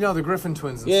 twins? yeah. The Griffin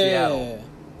twins in Yeah. Seattle.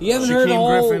 You haven't heard a Shaquem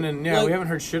whole, Griffin and like, we haven't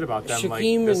heard shit about them like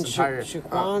Shaquem this and entire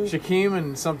Shaquan? Shaquem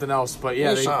and something else, but yeah,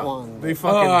 Yeah, they Shaquan. they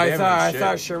fucking. Oh, I they haven't heard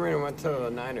thought shit. Sherman went to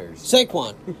the Niners.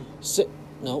 Saquon.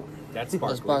 Nope. That's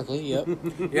That's Barkley. Barkley, yep.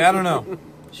 Yeah, I don't know.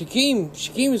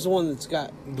 Shaquem is the one that's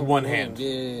got The one hand.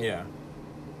 Yeah.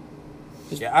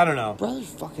 Yeah, I don't know. Brother's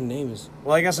fucking name is.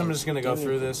 Well, I guess I'm just gonna go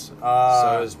through this.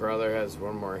 So his brother has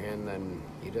one more hand than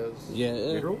he does.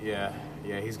 Yeah.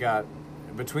 Yeah, he's got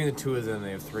between the two of them,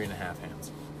 they have 3.5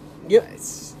 hands. Yep.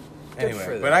 Nice. Good for Anyway,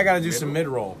 them. but I got to do some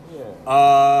mid-roll.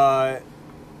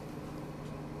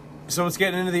 So it's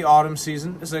getting into the autumn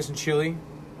season. It's nice and chilly.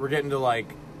 We're getting to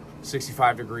like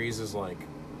 65 degrees is like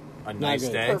a nice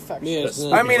good. day. Perfect. Yeah, it's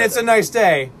I mean, it's a nice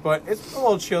day, but it's a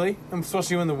little chilly,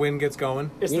 especially when the wind gets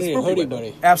going. It's You the need a spoopy hoodie, window.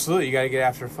 buddy. Absolutely, you got to get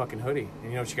after a fucking hoodie. And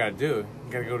you know what you got to do?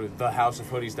 You got to go to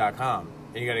thehouseofhoodies.com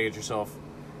and you got to get yourself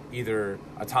either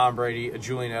a Tom Brady, a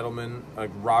Julian Edelman, a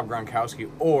Rob Gronkowski,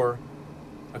 or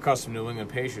a custom New England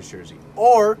Patriots jersey.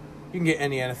 Or you can get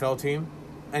any NFL team,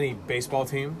 any baseball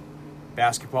team,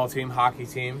 basketball team, hockey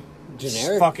team,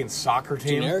 Generic. fucking soccer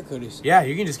team. Generic hoodies. Yeah,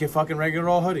 you can just get fucking regular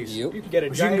old hoodies. Yep. You can get a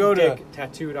But you can giant go to- dick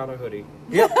tattooed on a hoodie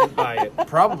Yep, and buy it.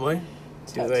 probably.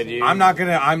 I'm not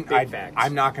gonna. Big facts.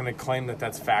 I'm not gonna claim that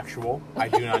that's factual. I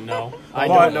do not know. I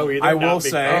But don't know either, I not will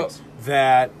big say facts.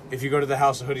 that if you go to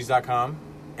thehouseofhoodies.com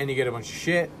and you get a bunch of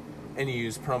shit and you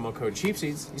use promo code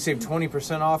CheapSeats, you save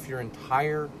 20% off your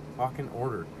entire fucking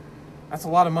order. That's a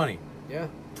lot of money. Yeah.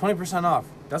 20% off.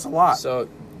 That's a lot. So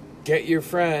get your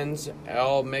friends.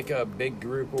 I'll make a big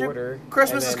group Dude, order.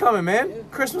 Christmas and is then- coming, man.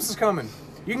 Christmas is coming.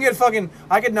 You can get fucking.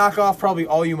 I could knock off probably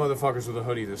all you motherfuckers with a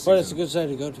hoodie this But it's a season. good site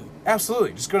to go to.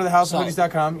 Absolutely. Just go to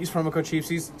thehouseofhoodies.com. Use promo code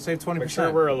CheapSeats. Save 20%. Make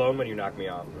sure we're alone when you knock me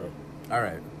off, bro. All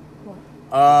right.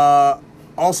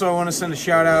 Also, I want to send a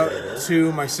shout out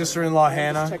to my sister-in-law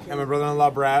Hannah and my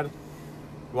brother-in-law Brad,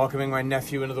 welcoming my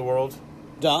nephew into the world,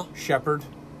 Duh. Shepherd.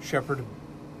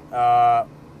 I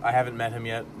haven't met him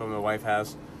yet, but my wife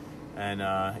has, and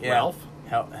yeah, Ralph?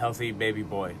 healthy baby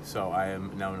boy. So I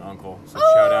am now an uncle.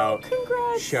 So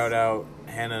Congrats. shout out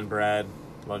Hannah and Brad.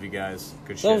 Love you guys.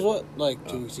 Good That shit. was what, like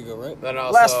 2 weeks ago, right? Then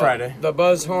also, Last Friday. the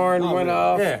buzz horn Oh, went really?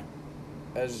 off. Yeah.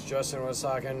 As Justin was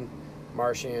talking,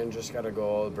 Martian just got a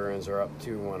goal. The Bruins are up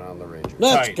 2-1 on the Rangers.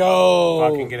 Let's Tight. go.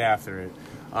 Fucking get after it.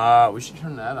 We should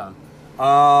turn that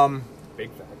on.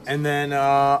 Big facts. And then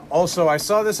also, I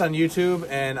saw this on YouTube,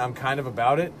 and I'm kind of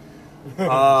about it.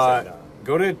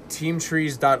 Go to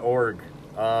teamtrees.org.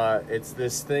 It's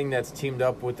this thing that's teamed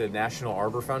up with the National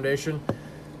Arbor Foundation.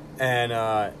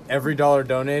 And every dollar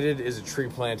donated is a tree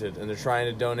planted, and they're trying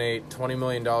to donate $20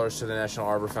 million to the National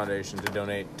Arbor Foundation to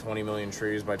donate 20 million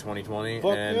trees by 2020.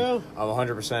 Fuck and yeah. I'm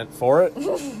 100% for it.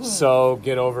 So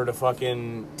get over to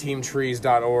fucking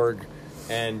teamtrees.org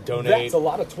and donate. That's a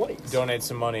lot of 20s. Donate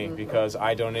some money because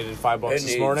I donated $5 It this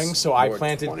needs morning. So I more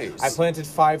planted 20s.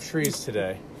 5 trees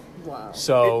today. Wow.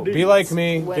 So be like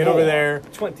me, get over there,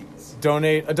 20s.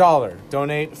 donate $1,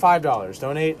 donate $5,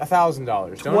 donate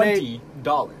 $1,000, donate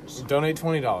 $20. donate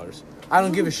 $20. I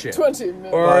don't give a shit. 20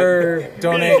 minutes. Or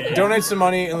Donate some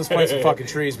money and let's plant some fucking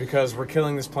trees because we're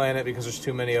killing this planet because there's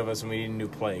too many of us and we need a new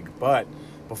plague. But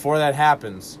before that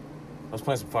happens, let's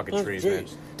plant some fucking Plant trees,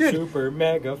 trees. man. Dude, Super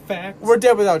mega facts. we're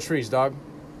dead without trees, dog.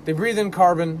 They breathe in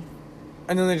carbon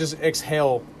and then they just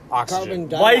exhale oxygen.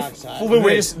 Carbon Life dioxide.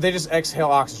 fluid. They just exhale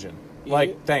oxygen.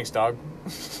 Like, thanks, dog.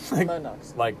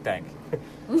 Monoxide. Like, thank.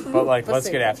 But, like, let's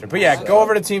get after it. But, yeah, go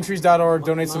over to teamtrees.org,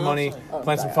 donate some money,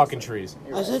 plant some fucking trees.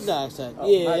 I said dioxide. my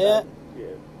Yeah. bad.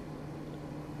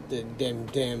 The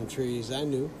damn trees. I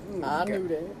knew. I knew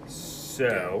that.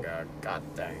 So,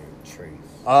 goddamn trees.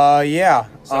 Yeah.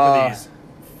 some of these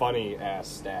funny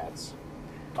ass stats.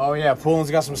 Oh, yeah,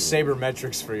 Poolin's got some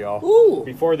sabermetrics for y'all. Ooh.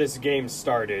 Before this game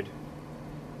started,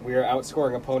 we are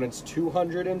outscoring opponents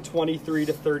 223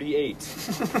 to 38.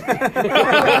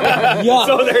 Yuck.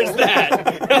 So there's that.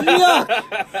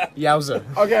 Yuck. Yowza.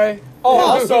 Okay. Oh,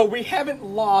 also, we haven't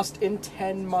lost in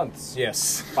 10 months.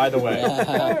 Yes. By the way.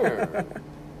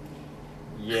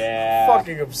 Yeah.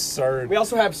 Fucking absurd. We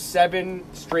also have 7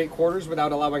 straight quarters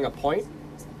without allowing a point.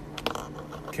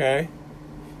 Okay.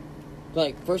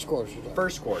 Like first quarter.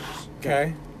 First quarters.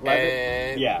 Okay.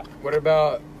 And Yeah. what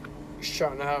about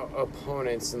shutting out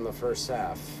opponents in the first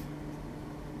half?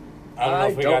 I don't know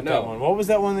if we got don't that know. one. What was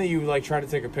that one that you, like, tried to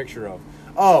take a picture of?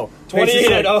 Oh. 28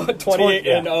 Patriots, and 0, like, 28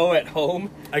 yeah. and 0 at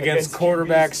home Against QBs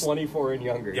quarterbacks. 24 and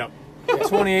younger. Yep.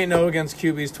 28-0 against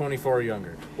QBs 24 or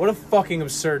younger. What a fucking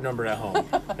absurd number at home.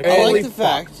 Like, I holy like the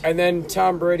fuck. fact. And then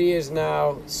Tom Brady is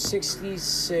now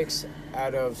 66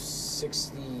 out of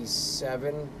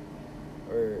 67,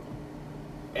 or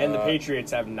And the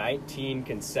Patriots have 19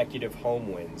 consecutive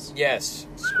home wins. yes,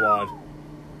 Squad.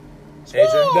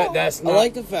 that's I not.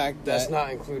 like the fact that's that not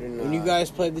including. when you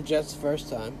guys played the Jets the first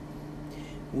time,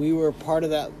 we were part of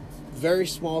that very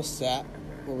small stat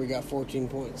where we got 14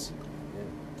 points.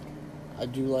 I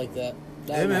do like that.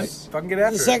 That Hey, man. was- Fucking get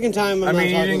after the it. second time, I'm I not mean,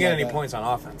 you talking didn't get about any that. points on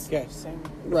offense. Okay,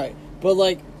 right. But,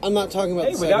 like, I'm not talking about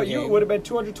Hey, the without second you, game. it would have been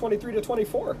 223 to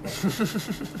 24.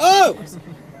 Oh!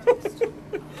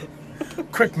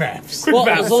 Quick maths. Well,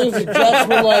 as long as the Jets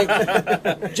were,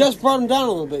 like, just brought them down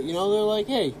a little bit. You know, they're like,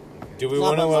 hey, Do we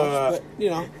not want by to? much, but, you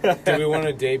know. Do we want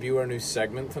to debut our new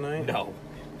segment tonight? No.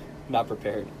 Not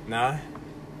prepared. Nah.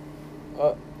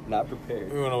 Not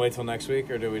prepared. We want to wait till next week,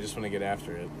 or do we just want to get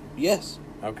after it? Yes.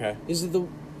 Okay. Is it the...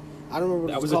 I don't remember what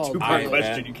That it's was a called. 2-part I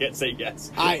question. bet. You can't say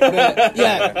yes. I bet.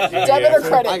 Yeah. Debit or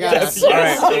credit? I got Yes. it. All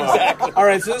right. Exactly. All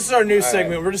right. So this is our new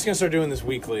segment. We're just gonna start doing this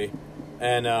weekly,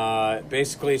 and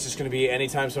basically it's just gonna be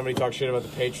anytime somebody talks shit about the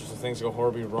Patriots and things go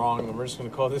horribly wrong, and we're just gonna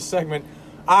call this segment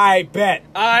 "I Bet."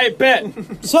 I bet.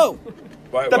 So,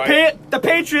 The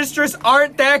Patriots just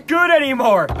aren't that good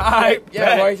anymore. I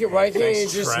Yeah, bet. why can't you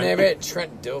Thanks, just Trent. name it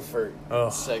Trent Dilfer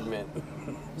Ugh. segment?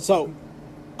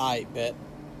 I bet.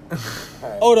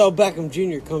 Odell Beckham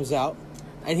Jr. comes out,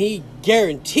 and he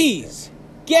guarantees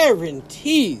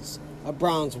a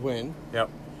Browns win. Yep.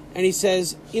 And he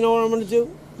says, you know what I'm going to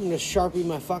do? I'm going to Sharpie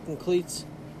my fucking cleats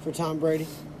for Tom Brady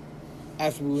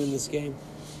after we win this game.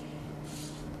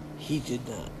 He did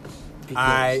not.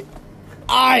 Because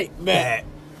I bet.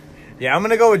 Yeah, I'm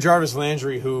gonna go with Jarvis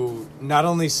Landry, who not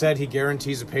only said he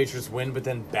guarantees a Patriots win, but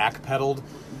then backpedaled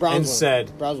Browns and win.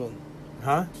 said, Browns win.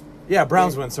 "Huh? Yeah,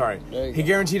 Browns win. Sorry, There you he go.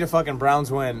 guaranteed a fucking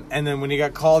Browns win." And then when he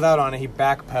got called out on it, he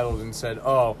backpedaled and said,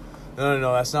 "Oh,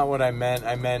 no, that's not what I meant.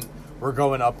 I meant we're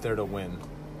going up there to win."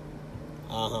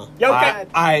 Uh-huh. Yo, I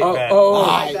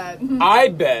bet. I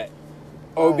bet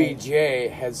OBJ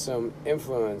had some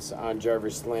influence on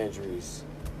Jarvis Landry's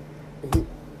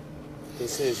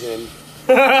decision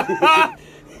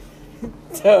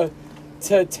to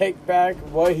take back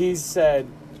what he said.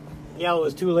 Yeah, it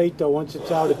was too late though. Once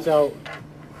it's out, it's out.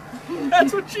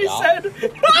 That's what she said.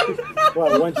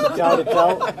 What? Once it's out, it's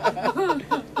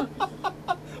out.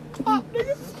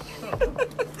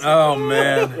 Oh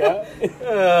man. Yeah.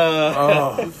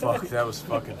 Oh fuck, that was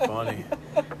fucking funny.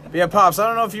 But yeah, Pops, I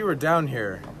don't know if you were down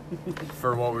here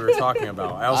for what we were talking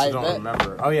about. I also I don't bet.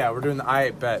 remember. Oh yeah, we're doing the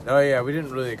I bet. Oh yeah, we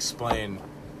didn't really explain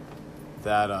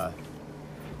that.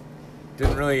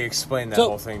 Didn't really explain that So,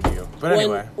 whole thing to you. But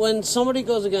anyway, When somebody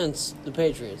goes against the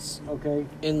Patriots Okay.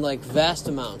 in like vast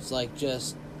amounts, like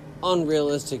just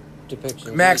unrealistic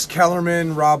depictions. Max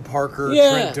Kellerman, Rob Parker,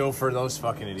 Yeah. Trent Dilfer, those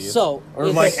fucking idiots. So, or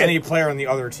if like it's- any player on the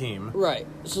other team. Right.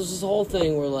 So it's this whole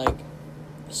thing where, like,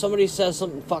 somebody says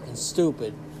something fucking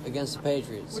stupid against the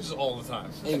Patriots. Which is all the time.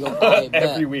 And you go, I bet.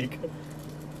 Every week.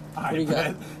 What do you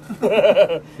got?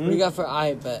 What do you got for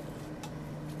I bet?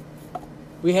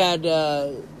 We had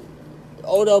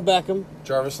Odell Beckham,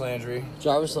 Jarvis Landry.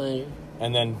 Jarvis Landry.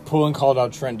 And then Poulin called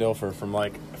out Trent Dilfer from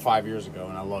like 5 years ago,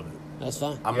 and I love it. That's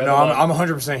fine. I'm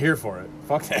 100% here for it.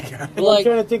 Fuck that guy. I'm Like,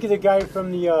 trying to think of the guy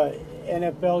from the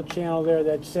NFL channel there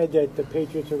that said that the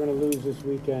Patriots are going to lose this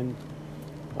weekend.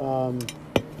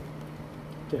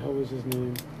 The hell was his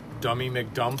name? Dummy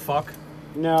McDumbfuck.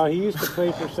 No, he used to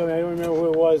play for something. I don't remember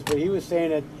who it was, but he was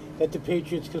saying that the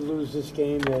Patriots could lose this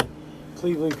game, that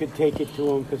Cleveland could take it to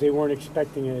them because they weren't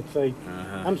expecting it. It's like,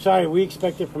 I'm sorry, we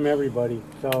expect it from everybody.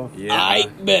 So Yeah. I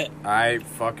bet. I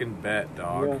fucking bet,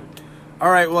 dog. Yeah. All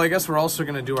right, well, I guess we're also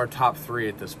going to do our top three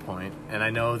at this point. And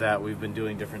I know that we've been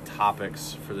doing different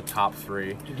topics for the top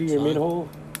three. Did you do your mid-hole?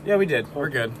 Yeah, we did. We're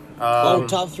good.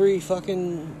 Top three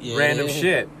fucking... Yeah. Random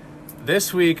shit.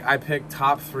 This week, I picked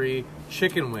top 3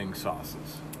 chicken wing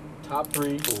sauces. Top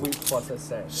 3 sweet plus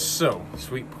essay. So,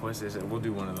 sweet pussy, we'll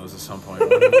do one of those at some point.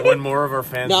 When more of our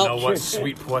fans Now- know what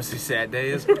sweet pussy sat day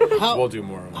is, How- we'll do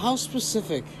more of them. How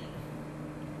specific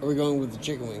are we going with the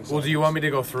chicken wings? Well, do you want me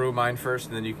to go through mine first,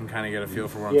 and then you can kind of get a feel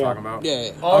for what I'm Yeah. talking about? Yeah,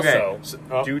 yeah. Also, Okay,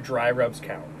 so- do dry rubs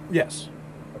count? Yes.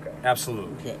 Okay.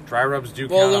 Absolutely. Okay. Dry rubs do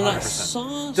Well, count they're 100%. not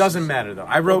sauce. Doesn't matter though.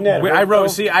 I wrote. Isn't that right, though?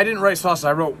 See, I didn't write sauce.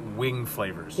 I wrote wing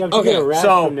flavors. Yeah, but you Okay, get a wrap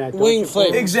so, from that, don't wing you?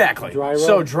 flavor. Exactly. Dry rub?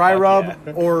 So dry Fuck rub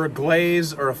yeah. or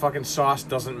glaze or a fucking sauce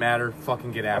doesn't matter.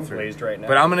 Fucking get after glazed it. right now.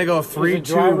 But I'm gonna go Is 3, a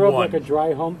dry 2, rub 1. like a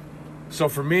dry hump? So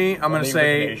for me, I'm gonna the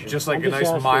say origination. just like I'm a just nice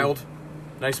asking. mild.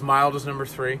 Nice mild is number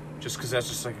 3, just because that's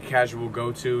just like a casual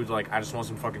go-to. Like I just want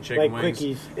some fucking chicken Like wings.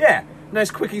 quickies. Yeah,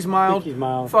 nice quickies mild. Quickies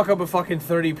mild. Fuck up a fucking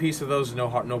 30 piece of those, no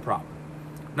problem.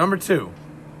 Number 2,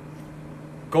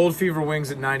 Gold Fever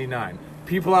wings at 99.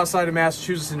 People outside of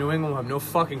Massachusetts and New England will have no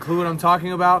fucking clue what I'm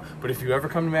talking about. But if you ever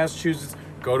come to Massachusetts,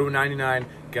 go to a 99,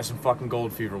 get some fucking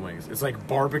Gold Fever wings. It's like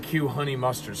barbecue honey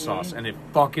mustard sauce, and it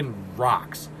fucking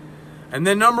rocks. And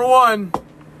then number 1,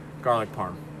 garlic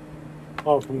parm.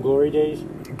 Oh, from Glory Days?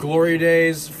 Glory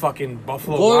Days, fucking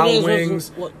Buffalo Glory Wild Days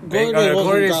Wings. wasn't- what- Glory Days wasn't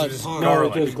Glory Days garlic is just parm. No,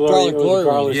 garlic. it was Garlic Glory, it was Glory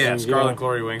garlic wings. Yes, wings, garlic yeah.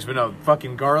 glory wings. But no,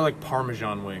 fucking garlic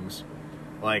Parmesan wings.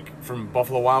 Like from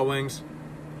Buffalo Wild Wings.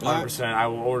 100%. I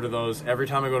will order those every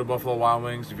time I go to Buffalo Wild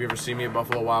Wings. If you ever see me at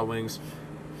Buffalo Wild Wings,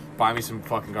 buy me some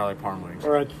fucking garlic parm wings.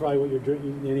 Or that's probably what you're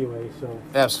drinking anyway, so.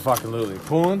 Absolutely.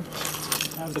 Pulling?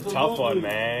 It's a tough one,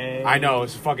 man. I know,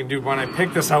 it's fucking dude. When I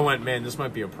picked this, I went, man, this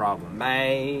might be a problem.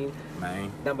 Man.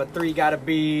 Man. Number 3 gotta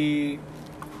be...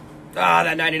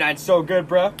 that 99's so good,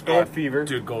 bruh. Gold Fever.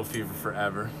 Dude, Gold Fever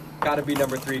forever. Gotta be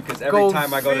number 3, because every Gold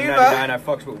time I go to Fever. 99, I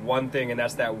fucks with one thing, and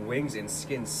that's that wings and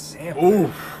skin sample.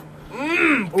 Ooh.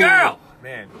 Girl!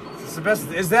 Man, it's the best.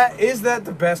 Is that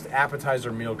the best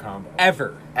appetizer meal combo?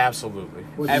 Ever. Absolutely.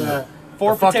 What's Ever. that?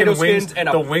 4 The fucking potato wings, skins and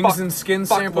a the wings fuck- and skin fuckload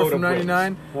sample from of wings.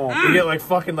 99. Oh. You get like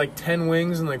fucking like 10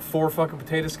 wings and like 4 fucking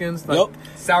potato skins. Like, Yep.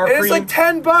 Sour and cream. it's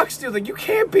like $10, dude. Like you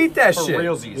can't beat that for shit.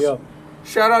 realsies. Yeah.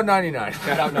 Shout out 99.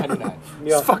 Shout out 99. Yeah.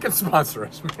 Just fucking sponsor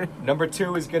us, man. Number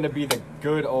 2 is gonna be the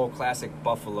good old classic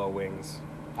buffalo wings.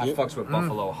 I fucks with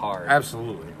buffalo hard.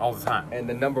 Absolutely, all the time. And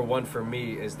the number 1 for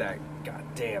me is that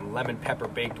goddamn lemon pepper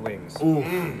baked wings. Ooh,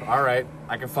 all right.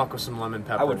 I can fuck with some lemon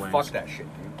pepper I would wings. fuck that shit,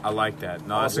 dude. I like that.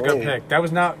 No, that's a good pick. That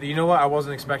was not. You know what? I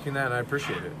wasn't expecting that, and I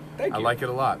appreciate it. Thank I you. like it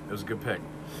a lot. It was a good pick.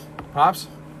 Pops.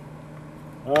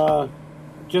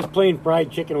 Just plain fried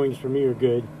chicken wings for me are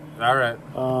good. All right.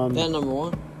 That number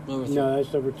 1? Number 3? No,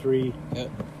 that's number 3.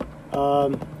 Yeah.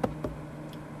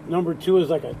 Number 2 is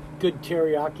like a good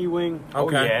teriyaki wing.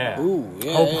 Okay. Oh, yeah. Ooh,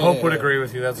 yeah. Hope would agree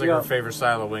with you. That's like Yeah. her favorite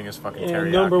style of wing is fucking And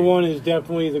teriyaki. number 1 is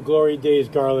definitely the Glory Days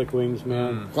garlic wings,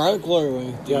 man. Garlic glory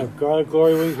wing. Yeah, garlic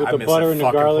glory wings with I the miss butter that and the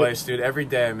fucking garlic. place, dude. Every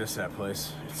day I miss that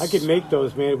place. I could make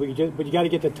those, man. But you got to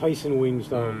get the Tyson wings,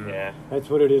 though. Yeah. That's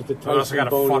what it is. The We also Tyson gotta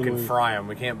bone fucking wing. fry them.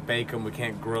 We can't bake them. We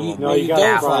can't grill them. No, you gotta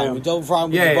don't fry fry 'em. them. Don't fry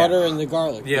them with Yeah, the yeah. butter and the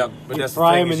garlic. Yeah, but You that's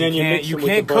fry the thing 'em is and then you can't mix 'em with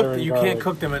can't the butter cook and you garlic. can't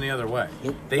cook them any other way.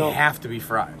 Nope. They No. have to be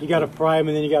fried. You got to fry them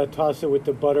and then you got to toss it with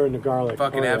the butter and the garlic.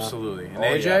 Fucking Oh, yeah. absolutely. And Oh,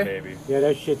 AJ? yeah, baby. Yeah,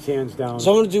 that shit's hands down.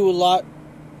 So I'm gonna do a lot.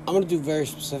 I'm gonna do very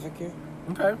specific here.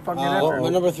 Okay, fucking after My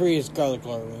it. number 3 is garlic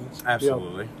glory wings.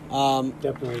 Absolutely.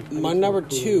 Definitely. My number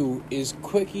 2 is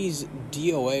Quickies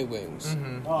DOA wings.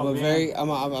 Oh, man. I'm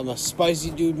a spicy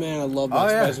dude, man. I love my Oh,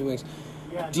 yeah. spicy wings.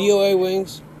 Yeah, no- DOA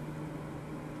wings.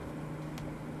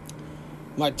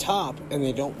 My top, and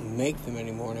they don't make them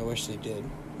anymore, and I wish they did.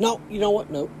 No, you know what?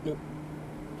 Nope.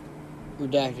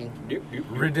 Redacting.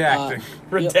 Redacting.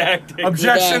 Redacting.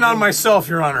 Objection on myself,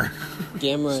 Your Honor.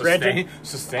 Damn right.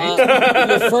 Sustained.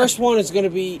 The first one is going to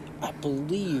be, I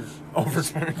believe,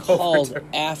 Overturn. called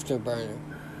Afterburner.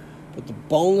 But the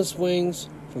boneless wings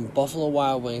from Buffalo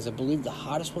Wild Wings, I believe the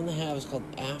hottest one they have is called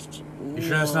After. You sure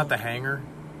that's not the hanger?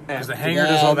 Because the hanger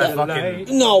does all that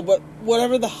fucking... No, but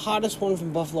whatever the hottest one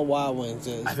from Buffalo Wild Wings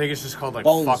is. I think it's just called, like,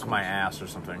 boneless Fuck My wings. Ass or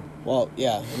something. Well,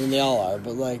 yeah. I mean, they all are.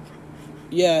 But, like,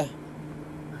 yeah.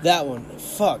 That one.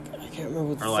 Fuck. I can't remember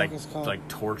what the Or, fuck like, it's called. like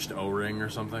Torched O-Ring or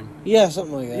something. Yeah,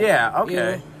 something like that. Yeah, okay. You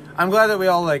know? I'm glad that we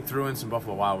all, like, threw in some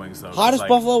Buffalo Wild Wings, though. 'cause, Hottest like,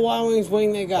 Buffalo Wild Wings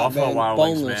wing they got, Buffalo man. Wild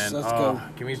Boneless. Wings, man. Let's go.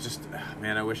 Give me just...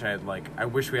 Man, I wish I had, like... I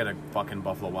wish we had a fucking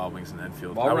Buffalo Wild Wings in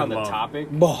Enfield. While I we're would on the love- topic,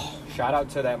 Bah. shout out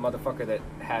to that motherfucker that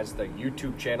has the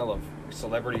YouTube channel of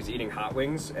celebrities eating hot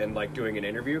wings and like doing an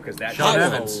interview because that Sean shit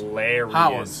Evans. is hilarious.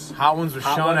 Hot Ones. Hot Ones with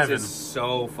Hot Sean Ones Evans. is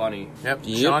so funny. Yep,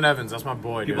 Yep. Sean Evans. That's my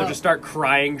boy, People dude. just start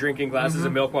crying, drinking glasses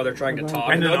of milk while they're trying to talk.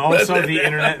 And then also the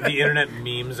internet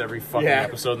memes every fucking Yeah.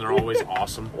 episode, and they're always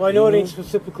awesome. Well, I know it ain't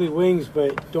specifically wings,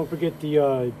 but don't forget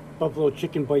the buffalo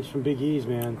chicken bites from Big E's,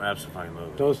 man. Absolutely.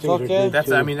 Those things Fuck are yeah. good That's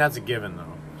too. I mean that's a given though.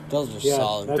 Those are Yeah,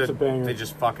 solid. that's a banger. They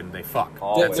just fucking fuck.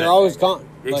 Always. They're always gone.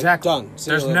 Like, Exactly. done. See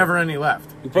you There's later. never any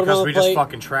left You put 'em because on the we just plate.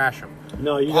 fucking trash them.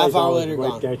 No, you Half guys hour always later, wipe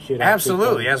gone. that shit out.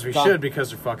 Absolutely, Big as we Gone. should because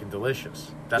they're fucking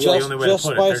delicious. That's Just- the only way to just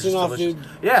put it. They're spicy just enough, delicious. dude.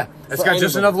 Yeah, it's For got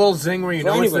just anybody. enough little zing where you For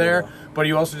know it's anybody, there, though. but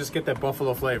you also just get that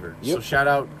buffalo flavor. So Yep. shout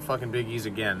out fucking Big E's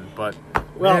again, but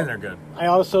Well, man, they're good. I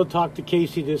also talked to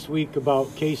Casey this week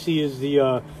about Casey is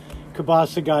the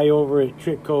kielbasa guy over at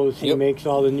Tritco's. He Yep. makes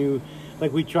all the new.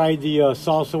 Like we tried the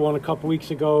salsa one a couple weeks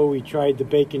ago. We tried the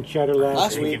bacon cheddar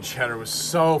last Bacon week. cheddar was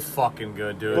so fucking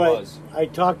good, dude. But I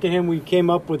talked to him. We came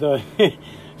up with a.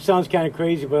 Sounds kind of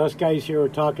crazy, but us guys here were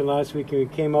talking last week, and we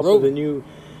came up with a new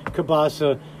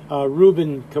kielbasa,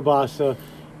 Reuben kielbasa,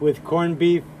 with corned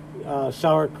beef,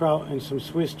 sauerkraut, and some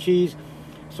Swiss cheese.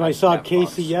 So I saw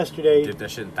Casey yesterday. Did that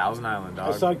shit in Thousand Island,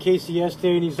 dog. I saw Casey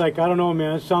yesterday, and he's like, I don't know,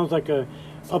 man. It sounds like a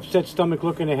upset stomach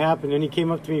looking to happen. And he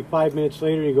came up to me 5 minutes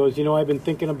later, and he goes, I've been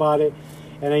thinking about it,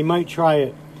 and I might try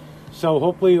it. So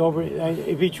hopefully,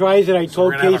 if he tries it, I So told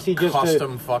we're gonna have Casey a just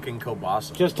custom fucking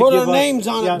kielbasa. to Put give our us- names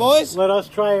on it, boys. Let us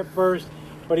try it first.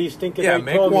 But he's thinking, Yeah, I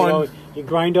make told one. him, you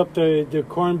grind up the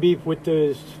corned beef with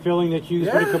the filling that's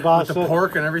used for the kielbasa, with the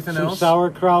pork and everything some else.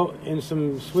 sauerkraut and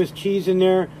some Swiss cheese in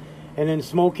there, and then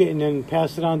smoke it and then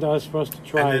pass it on to us for us to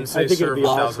try. And then say I think it'd serve be with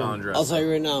Thousand awesome. Island dressing. I'll tell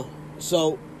you right now.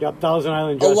 So, Yep, Thousand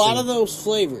Island a dressing. lot of those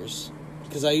flavors,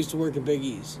 because I used to work at Big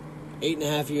E's.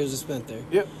 8.5 years I spent there.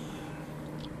 Yep.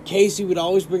 Casey would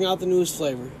always bring out the newest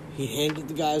flavor. He'd hand it to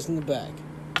the guys in the back.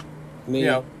 Me,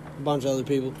 Yep. a bunch of other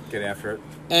people. Get after it.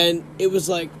 And it was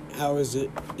like, how is it?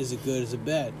 Is it good? Is it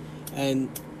bad? And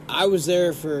I was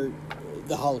there for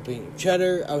the jalapeno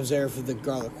cheddar. I was there for the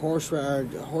garlic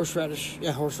horseradish.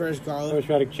 Yeah, horseradish garlic.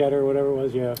 Horseradish cheddar, whatever it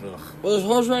was, yeah. Well, there's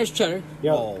horseradish cheddar.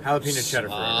 Yep. Jalapeno cheddar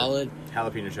Solid. forever.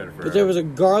 Jalapeno cheddar forever. But there was a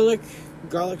garlic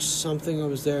something I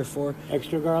was there for.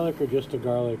 Extra garlic or just a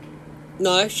garlic?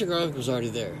 No, extra garlic was already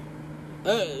there.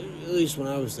 At least when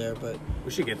I was there, but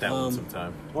We should get that one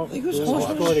sometime. Well, I think it was we'll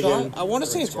horseradish explore it garlic. again. I want to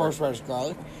say it's horseradish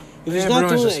garlic. If he's Yeah, not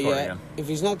everyone's doing just that scoring yet, again. if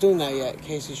he's not doing that yet,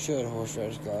 Casey should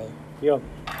horseradish garlic. Yep.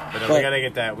 But then But- we gotta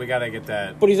get that. We gotta get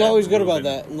that. But he's that always good about Reuben.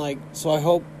 that, and like, so I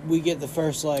hope we get the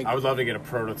first like. I would love to get a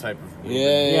prototype of. Reuben.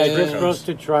 Yeah, just for us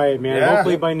to try it, man. Yeah.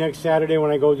 Hopefully by next Saturday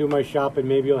when I go do my shopping,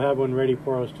 maybe you'll have one ready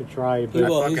for us to try. He But,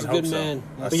 will. fucking He's a hope good so. man.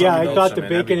 but yeah, I thought the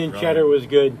bacon and cheddar was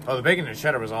good, Oh, the bacon and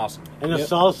cheddar was awesome. and the Yep.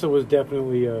 salsa was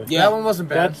definitely. Yeah. That one wasn't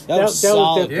bad. That's That was that was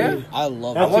solid. definitely. I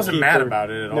love I That's it. a wasn't mad keeper. about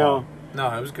it at No. all. No,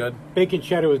 it was good. Bacon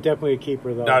cheddar was definitely a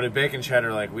keeper though. No, the bacon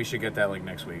cheddar, like we should get that like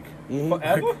next week.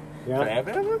 Forever? Yeah.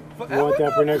 Forever? You want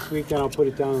that for next week? Then I'll put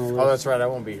it down on the list. Oh, that's right. I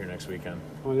won't be here next weekend.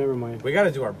 Oh, never mind. We got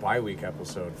to do our bye-week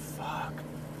episode. Fuck.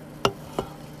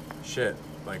 Shit.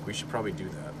 Like we should probably do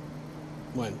that.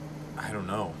 When? I don't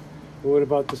know. Well, what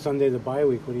about the Sunday of the bye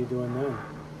week? What are you doing then?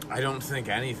 I don't think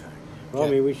anything. Well,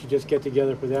 Okay. maybe we should just get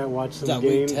together for that, watch some that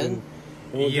week games. 10? And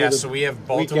we'll do Yeah, the so we have week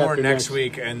Baltimore after next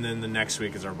week, and then the next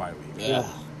week is our bye week. Yeah.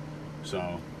 So,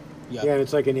 Yeah. Yeah, and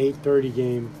it's like an 8:30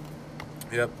 game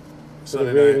yep. for the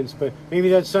Sunday night. Ravens. But maybe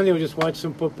that Sunday we'll just watch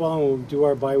some football and we'll do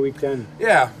our bye week then.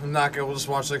 Yeah, I'm not gonna. We'll just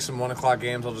watch like some 1 o'clock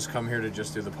games. I'll just come here to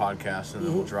just do the podcast, and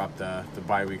then we'll drop the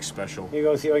bye week special. You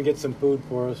go see if I can get some food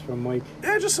for us from Mike.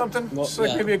 Yeah, just something. Well, just like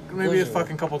yeah. maybe a Those are-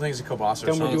 fucking couple things of kielbasa or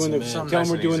Tell them we're something. doing the man. tell 'em nice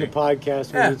we're and doing the easy.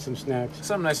 podcast. We Yeah. need some snacks.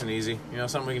 Something nice and easy. You know,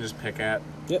 something we can just pick at.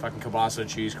 Yep. Fucking kielbasa,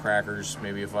 cheese, crackers,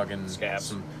 maybe a fucking Scabs.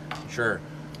 Some, sure.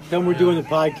 Tell them we're doing the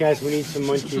podcast. We need some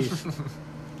munchies.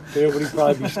 Everybody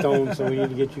probably be stoned, so we need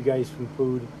to get you guys some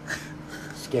food.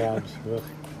 Scabs. Ugh.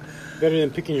 Better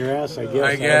than picking your ass, I guess.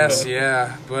 I guess,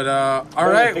 yeah. But all Better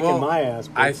than right, picking well, my ass,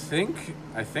 but- I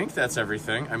think that's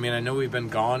everything. I mean, I know we've been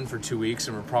gone for 2 weeks,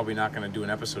 and we're probably not going to do an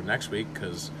episode next week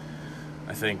because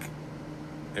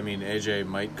AJ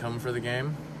might come for the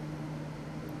game,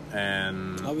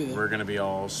 and I'll be there. we're going to be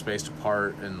all spaced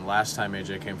apart. And last time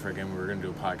AJ came for a game, we were going to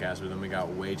do a podcast, but then we got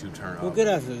way too turned up. We'll get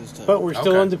after this time. But we're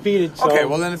still Okay. undefeated. So Okay,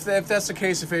 well then, if that's the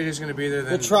case, if AJ's going to be there,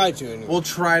 then We'll try to, anyway. We'll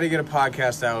try to get a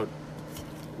podcast out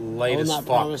late We'll as not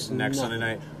fuck promise next nothing. Sunday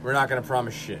night. We're not going to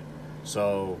promise shit.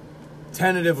 So,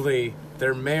 tentatively,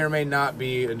 there may or may not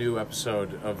be a new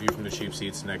episode of View from the Cheap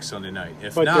Seats next Sunday night.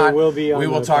 If But not, there will be on we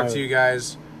will the talk bye- to you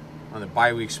guys on the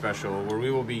bye-week special, where we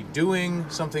will be doing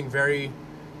something very,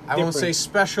 I won't say Different.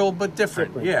 special, but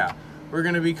different. Different. Yeah, we're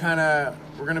going to be we're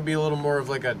going to be a little more of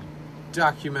like a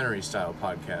documentary style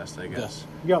podcast, I guess.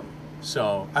 Yep.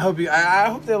 So I hope I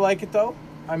hope they like it though.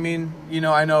 I mean,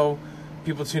 I know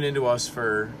people tune into us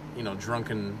for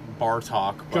drunken bar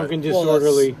talk. But, Drunken Well,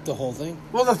 disorderly. that's the whole thing.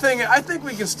 well, the thing I think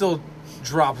we can still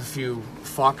drop a few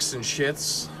fucks and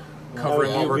shits,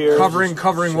 covering yeah. what we're Beers.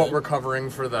 covering what Shit. we're covering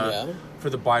for Yeah.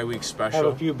 the bye week Have special.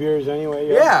 a few beers anyway.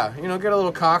 Yeah, get a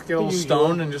little cocked, get a The little usual.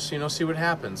 stoned, and just see what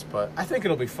happens. But I think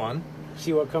it'll be fun.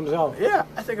 See what comes out. Yeah,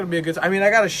 I think it'll be a good. I mean, I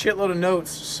got a shitload of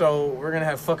notes, so we're gonna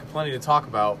have fucking plenty to talk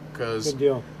about. Because Good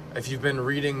deal. if you've been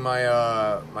reading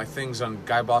my my things on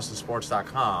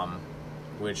GuyBostonSports.com,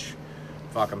 which,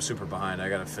 fuck, I'm super behind. I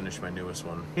gotta finish my newest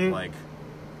one, like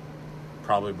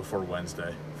probably before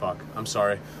Wednesday. Fuck, I'm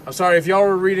sorry. If y'all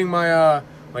were reading my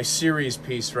my series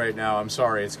piece right now, I'm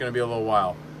sorry. It's gonna be a little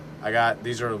while.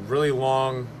 These are really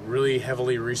long, really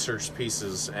heavily researched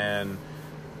pieces, and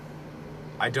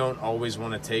I don't always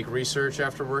want to take research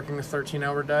after working a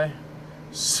 13-hour day.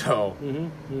 So,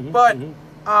 but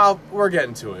we're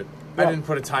getting to it. I Yeah. didn't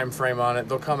put a time frame on it.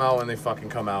 They'll come out when they fucking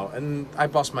come out, and I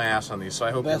bust my ass on these. So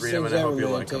I hope Best you read them, things and I ever, hope you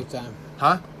man, like them. take time.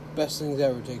 Huh? Best things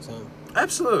ever take time.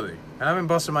 Absolutely. And I've been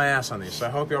busting my ass on these, so I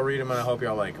hope y'all read them, and I hope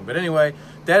y'all like them. But anyway,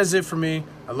 that is it for me.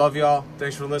 I love y'all.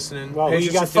 Thanks for listening. Well, who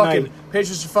you Patriots got are tonight?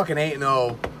 Patriots are fucking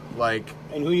 8-0. Like,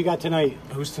 And who you got tonight?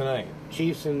 who's tonight?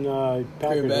 Chiefs and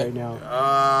Packers Bay. right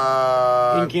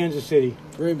now. In Kansas City.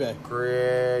 Green Bay.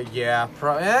 Yeah.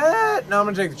 No, I'm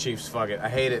going to take the Chiefs. Fuck it. I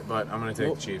hate it, but I'm going to take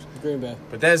Nope. the Chiefs. Green Bay.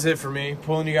 But that's it for me.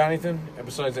 Pulling, you got anything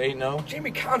besides 8-0?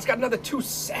 Jamie Collins got another 2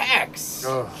 sacks.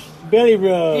 Ugh. Belly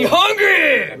rub. He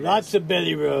hungry. Lots of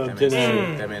belly rub That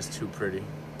tonight. man's too pretty.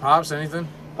 Pops, anything?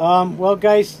 Well,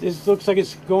 guys, this looks like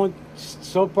it's going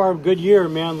so far a good year,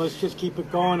 man. Let's just keep it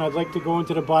going. I'd like to go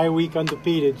into the bye week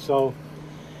undefeated,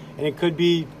 and it could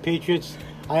be Patriots.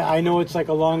 I know it's like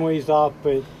a long ways off,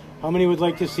 but how many would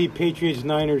like to see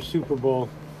Patriots-Niners Super Bowl?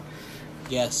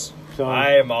 Yes. So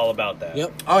I am all about that.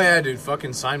 Yep. Oh, yeah, dude.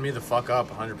 Fucking sign me the fuck up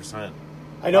 100%.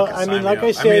 I know. Fucking I sign mean, me like up.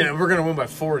 I said, we're going to win by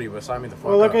 40, but sign me the fuck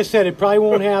well, like up. I said, it probably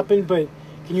won't happen. But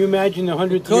can you imagine the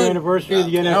 100th could. year anniversary of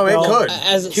the NFL? No, it could.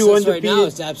 As it Two sits right now,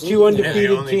 it's undefeated, absolutely. two Yeah, undefeated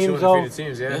the only teams, two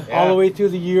undefeated teams, yeah. all the way through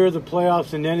the year, the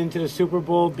playoffs, and then into the Super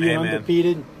Bowl, being Hey, man.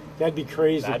 undefeated. That'd be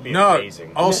crazy. That'd be No,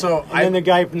 amazing. also, and then the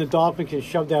guy from the Dolphins can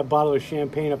shove that bottle of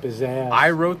champagne up his ass.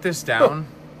 I wrote this down,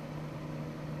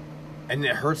 and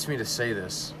it hurts me to say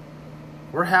this.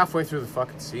 We're halfway through the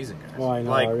fucking season, guys. Oh, I know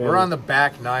like, already. we're on the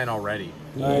back 9 already.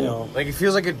 I know. Like, it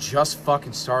feels like it just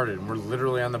fucking started, and we're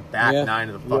literally on the back Yeah. 9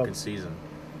 of the fucking Yep. season.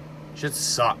 Shit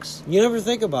sucks. You never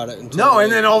think about it until. No,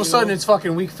 and then all of a you sudden know, it's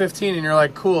fucking week 15, and you're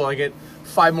like, cool, I get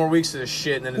 5 more weeks of this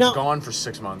shit, and then it's No. gone for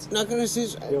 6 months. Not gonna say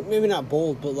maybe not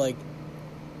bold, but like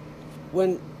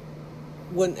when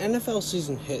NFL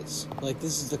season hits, like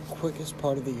this is the quickest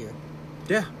part of the year.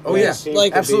 Yeah. Oh, Yeah, yeah. it seems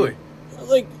Like- to be. Absolutely.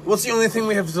 Like Well, it's the only thing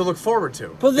we have to look forward to.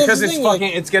 But that's because the it's thing, fucking,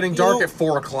 like, it's getting you dark know- at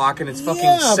 4 o'clock, and it's fucking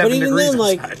Yeah, but 7 even degrees then,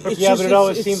 like, outside. it's Yeah, just- but it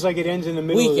always it's seems like it ends in the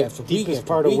middle week of the after week deepest after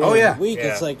part week of Oh, winter. yeah. after week. Yeah.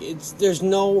 It's like there's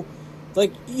no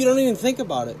like you don't even think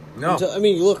about it. No. I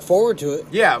mean, you look forward to it.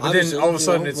 Yeah, but then obviously, all of a you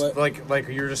sudden know, it's but- like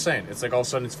you were just saying. It's like all of a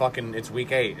sudden it's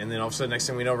week 8, and then all of a sudden next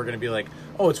thing we know we're gonna be like,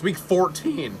 oh, it's week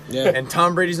 14, Yeah. and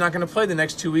Tom Brady's not gonna play the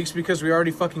next 2 weeks because we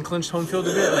already fucking clinched home field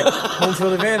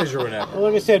advantage or whatever. Well,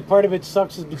 like I said, part of it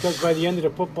sucks is because by the end of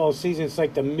the football season, it's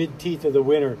like the mid-teeth of the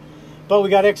winter. But we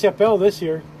got XFL this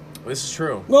year. This is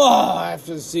true. Oh,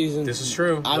 after the season. This is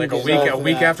true. I'm like a getting week over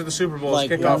week that. after the Super Bowl is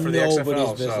Like kickoff for the nobody's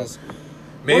XFL. business. So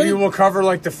maybe What are- we'll cover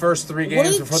like the first 3 What are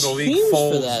games the before the league teams for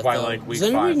folds that, by though? like week Does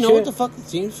anybody 5. know what the fuck the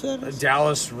teams for that is?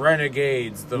 Dallas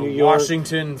Renegades, the New York.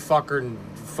 Washington fucking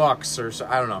fucks, or so,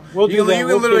 I don't know. We'll do you that. can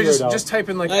We'll literally figure it out. just type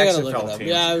in like I gotta look it XFL up. teams.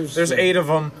 Yeah, I was- There's 8 of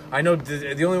them. I know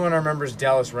the only one I remember is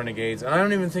Dallas Renegades, and I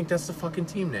don't even think that's the fucking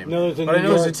team name. No, there's a but I New know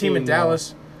there's a York team in team,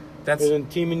 Dallas. That's There's a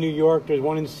team in New York. There's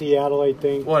one in Seattle, I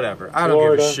think. whatever. I don't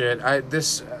Florida. give a shit. I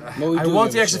Well, we I do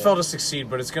want the give a XFL to succeed,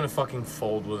 but it's gonna fucking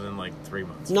fold within like 3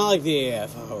 months. It's not like the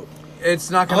AF, I hope. It's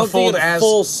not I gonna hope they fold get a as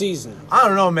full season. I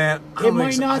don't know, man. It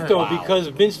might not though, because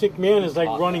Vince McMahon is like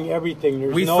running everything.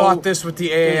 There's we no, thought this with the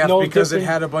there's AAF no because it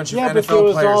different- had a bunch of yeah, but there NFL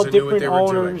was players all that knew what they different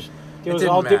were owners. doing. There It was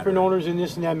didn't all matter. different owners in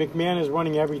this and that. McMahon is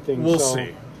running everything. We'll so see.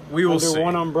 We will under see.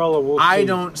 one umbrella, we'll see. I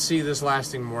don't see this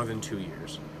lasting more than 2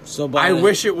 years. So I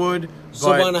wish it would, Still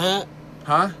buying but a hat?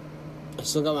 huh? I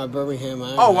still got my Birmingham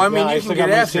Iron. Oh, I hat. mean, I you still can got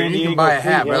get my after it. San You can Diego buy a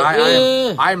hat, fleet, but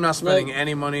yeah. I am not spending Like-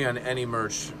 any money on any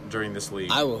merch during this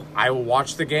league. I will. I will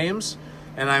watch the games,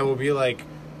 and I will be like,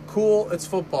 cool, it's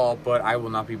football, but I will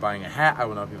not be buying a hat. I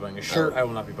will not be buying a shirt. I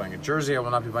will not be buying a jersey. I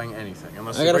will not be buying anything.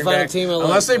 Unless I they gotta bring find a back, team I like,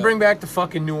 unless they though. bring back the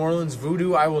fucking New Orleans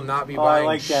Voodoo, I will not be Oh, I buying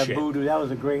like that shit. voodoo. That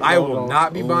was a great. I logo. will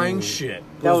not be buying Ooh. shit.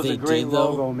 That If was they a great did, though-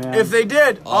 logo, man. If they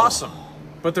did, awesome.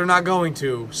 But they're not going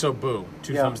to, so boo.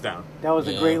 Two Yeah. thumbs down. That was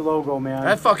a Yeah. great logo, man.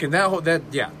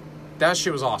 That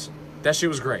shit was awesome. That shit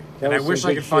was great. That And I was wish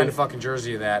some I good could find a shit. fucking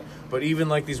jersey of that. But even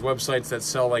like these websites that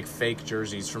sell like fake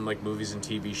jerseys from like movies and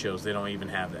TV shows, they don't even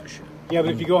have that shit. Yeah, but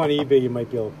if you go on eBay, you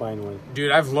might be able to find one.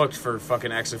 Dude, I've looked for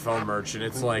fucking XFL merch and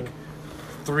it's like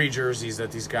 3 jerseys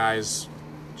that these guys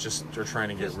just are trying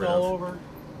to get rid of. over.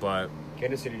 But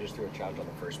Kansas City just threw a challenge on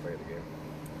the first play of the game.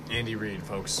 Andy Reid,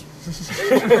 folks.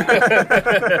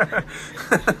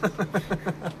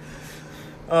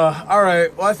 All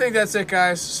right. Well, I think that's it,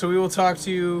 guys. So we will talk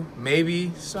to you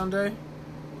maybe Sunday.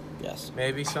 Yes.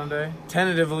 Maybe Sunday.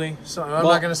 Tentatively. So, I'm Well,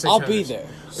 not going to say I'll be tentative.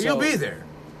 there. You'll so- be there.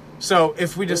 So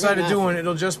if we decide to gonna do have one, to.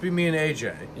 it'll just be me and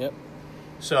AJ. Yep.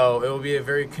 So it will be a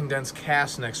very condensed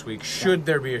cast next week, should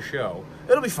there be a show.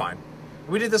 It'll be fine.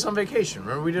 We did this on vacation.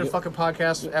 Remember, we did a fucking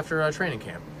podcast after training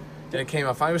camp. And it came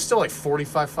out fine. It was still like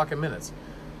 45 fucking minutes.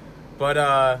 But,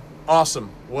 awesome.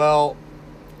 Well,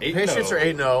 Patriots are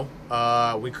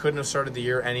 8-0. We couldn't have started the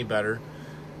year any better.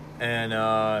 And,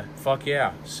 fuck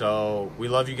yeah. So, we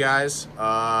love you guys.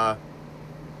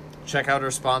 Check out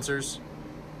our sponsors.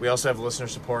 We also have listener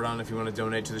support on if you want to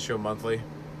donate to the show monthly.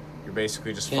 You're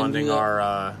basically just Can do funding that.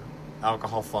 our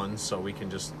alcohol funds so we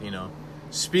can just,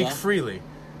 speak Yeah. freely.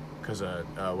 Because,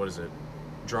 what is it?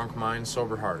 Drunk mind,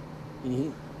 sober heart.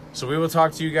 Mm-hmm. So we will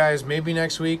talk to you guys maybe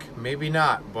next week, maybe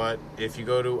not. But if you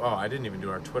go to... Oh, I didn't even do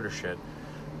our Twitter shit.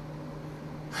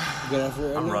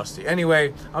 I'm rusty.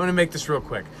 Anyway, I'm going to make this real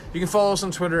quick. You can follow us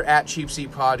on Twitter at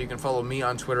CheapSeatPod. You can follow me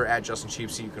on Twitter at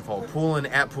JustinCheapSeat. You can follow Poulin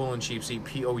at PoulinCheapSeat,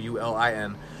 Poulin.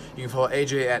 You can follow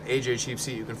AJ at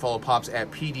AJCheapSeat. You can follow Pops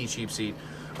at PDCheapSeat.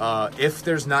 If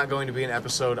there's not going to be an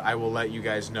episode, I will let you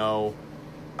guys know.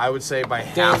 I would say by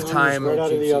Right out of the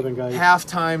halftime, oven, guys.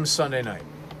 halftime Sunday night.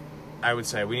 I would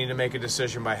say we need to make a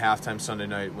decision by halftime Sunday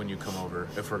night when you come over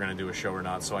if we're going to do a show or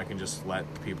not, so I can just let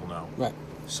people know. Right.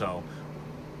 So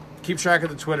keep track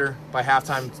of the Twitter. By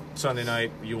halftime Sunday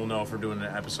night, you will know if we're doing an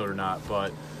episode or not.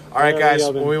 But all right, Right out of the guys,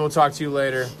 oven. we will talk to you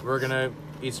later. We're going to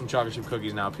eat some chocolate chip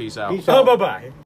cookies now. Peace out. Peace out. Bye-bye.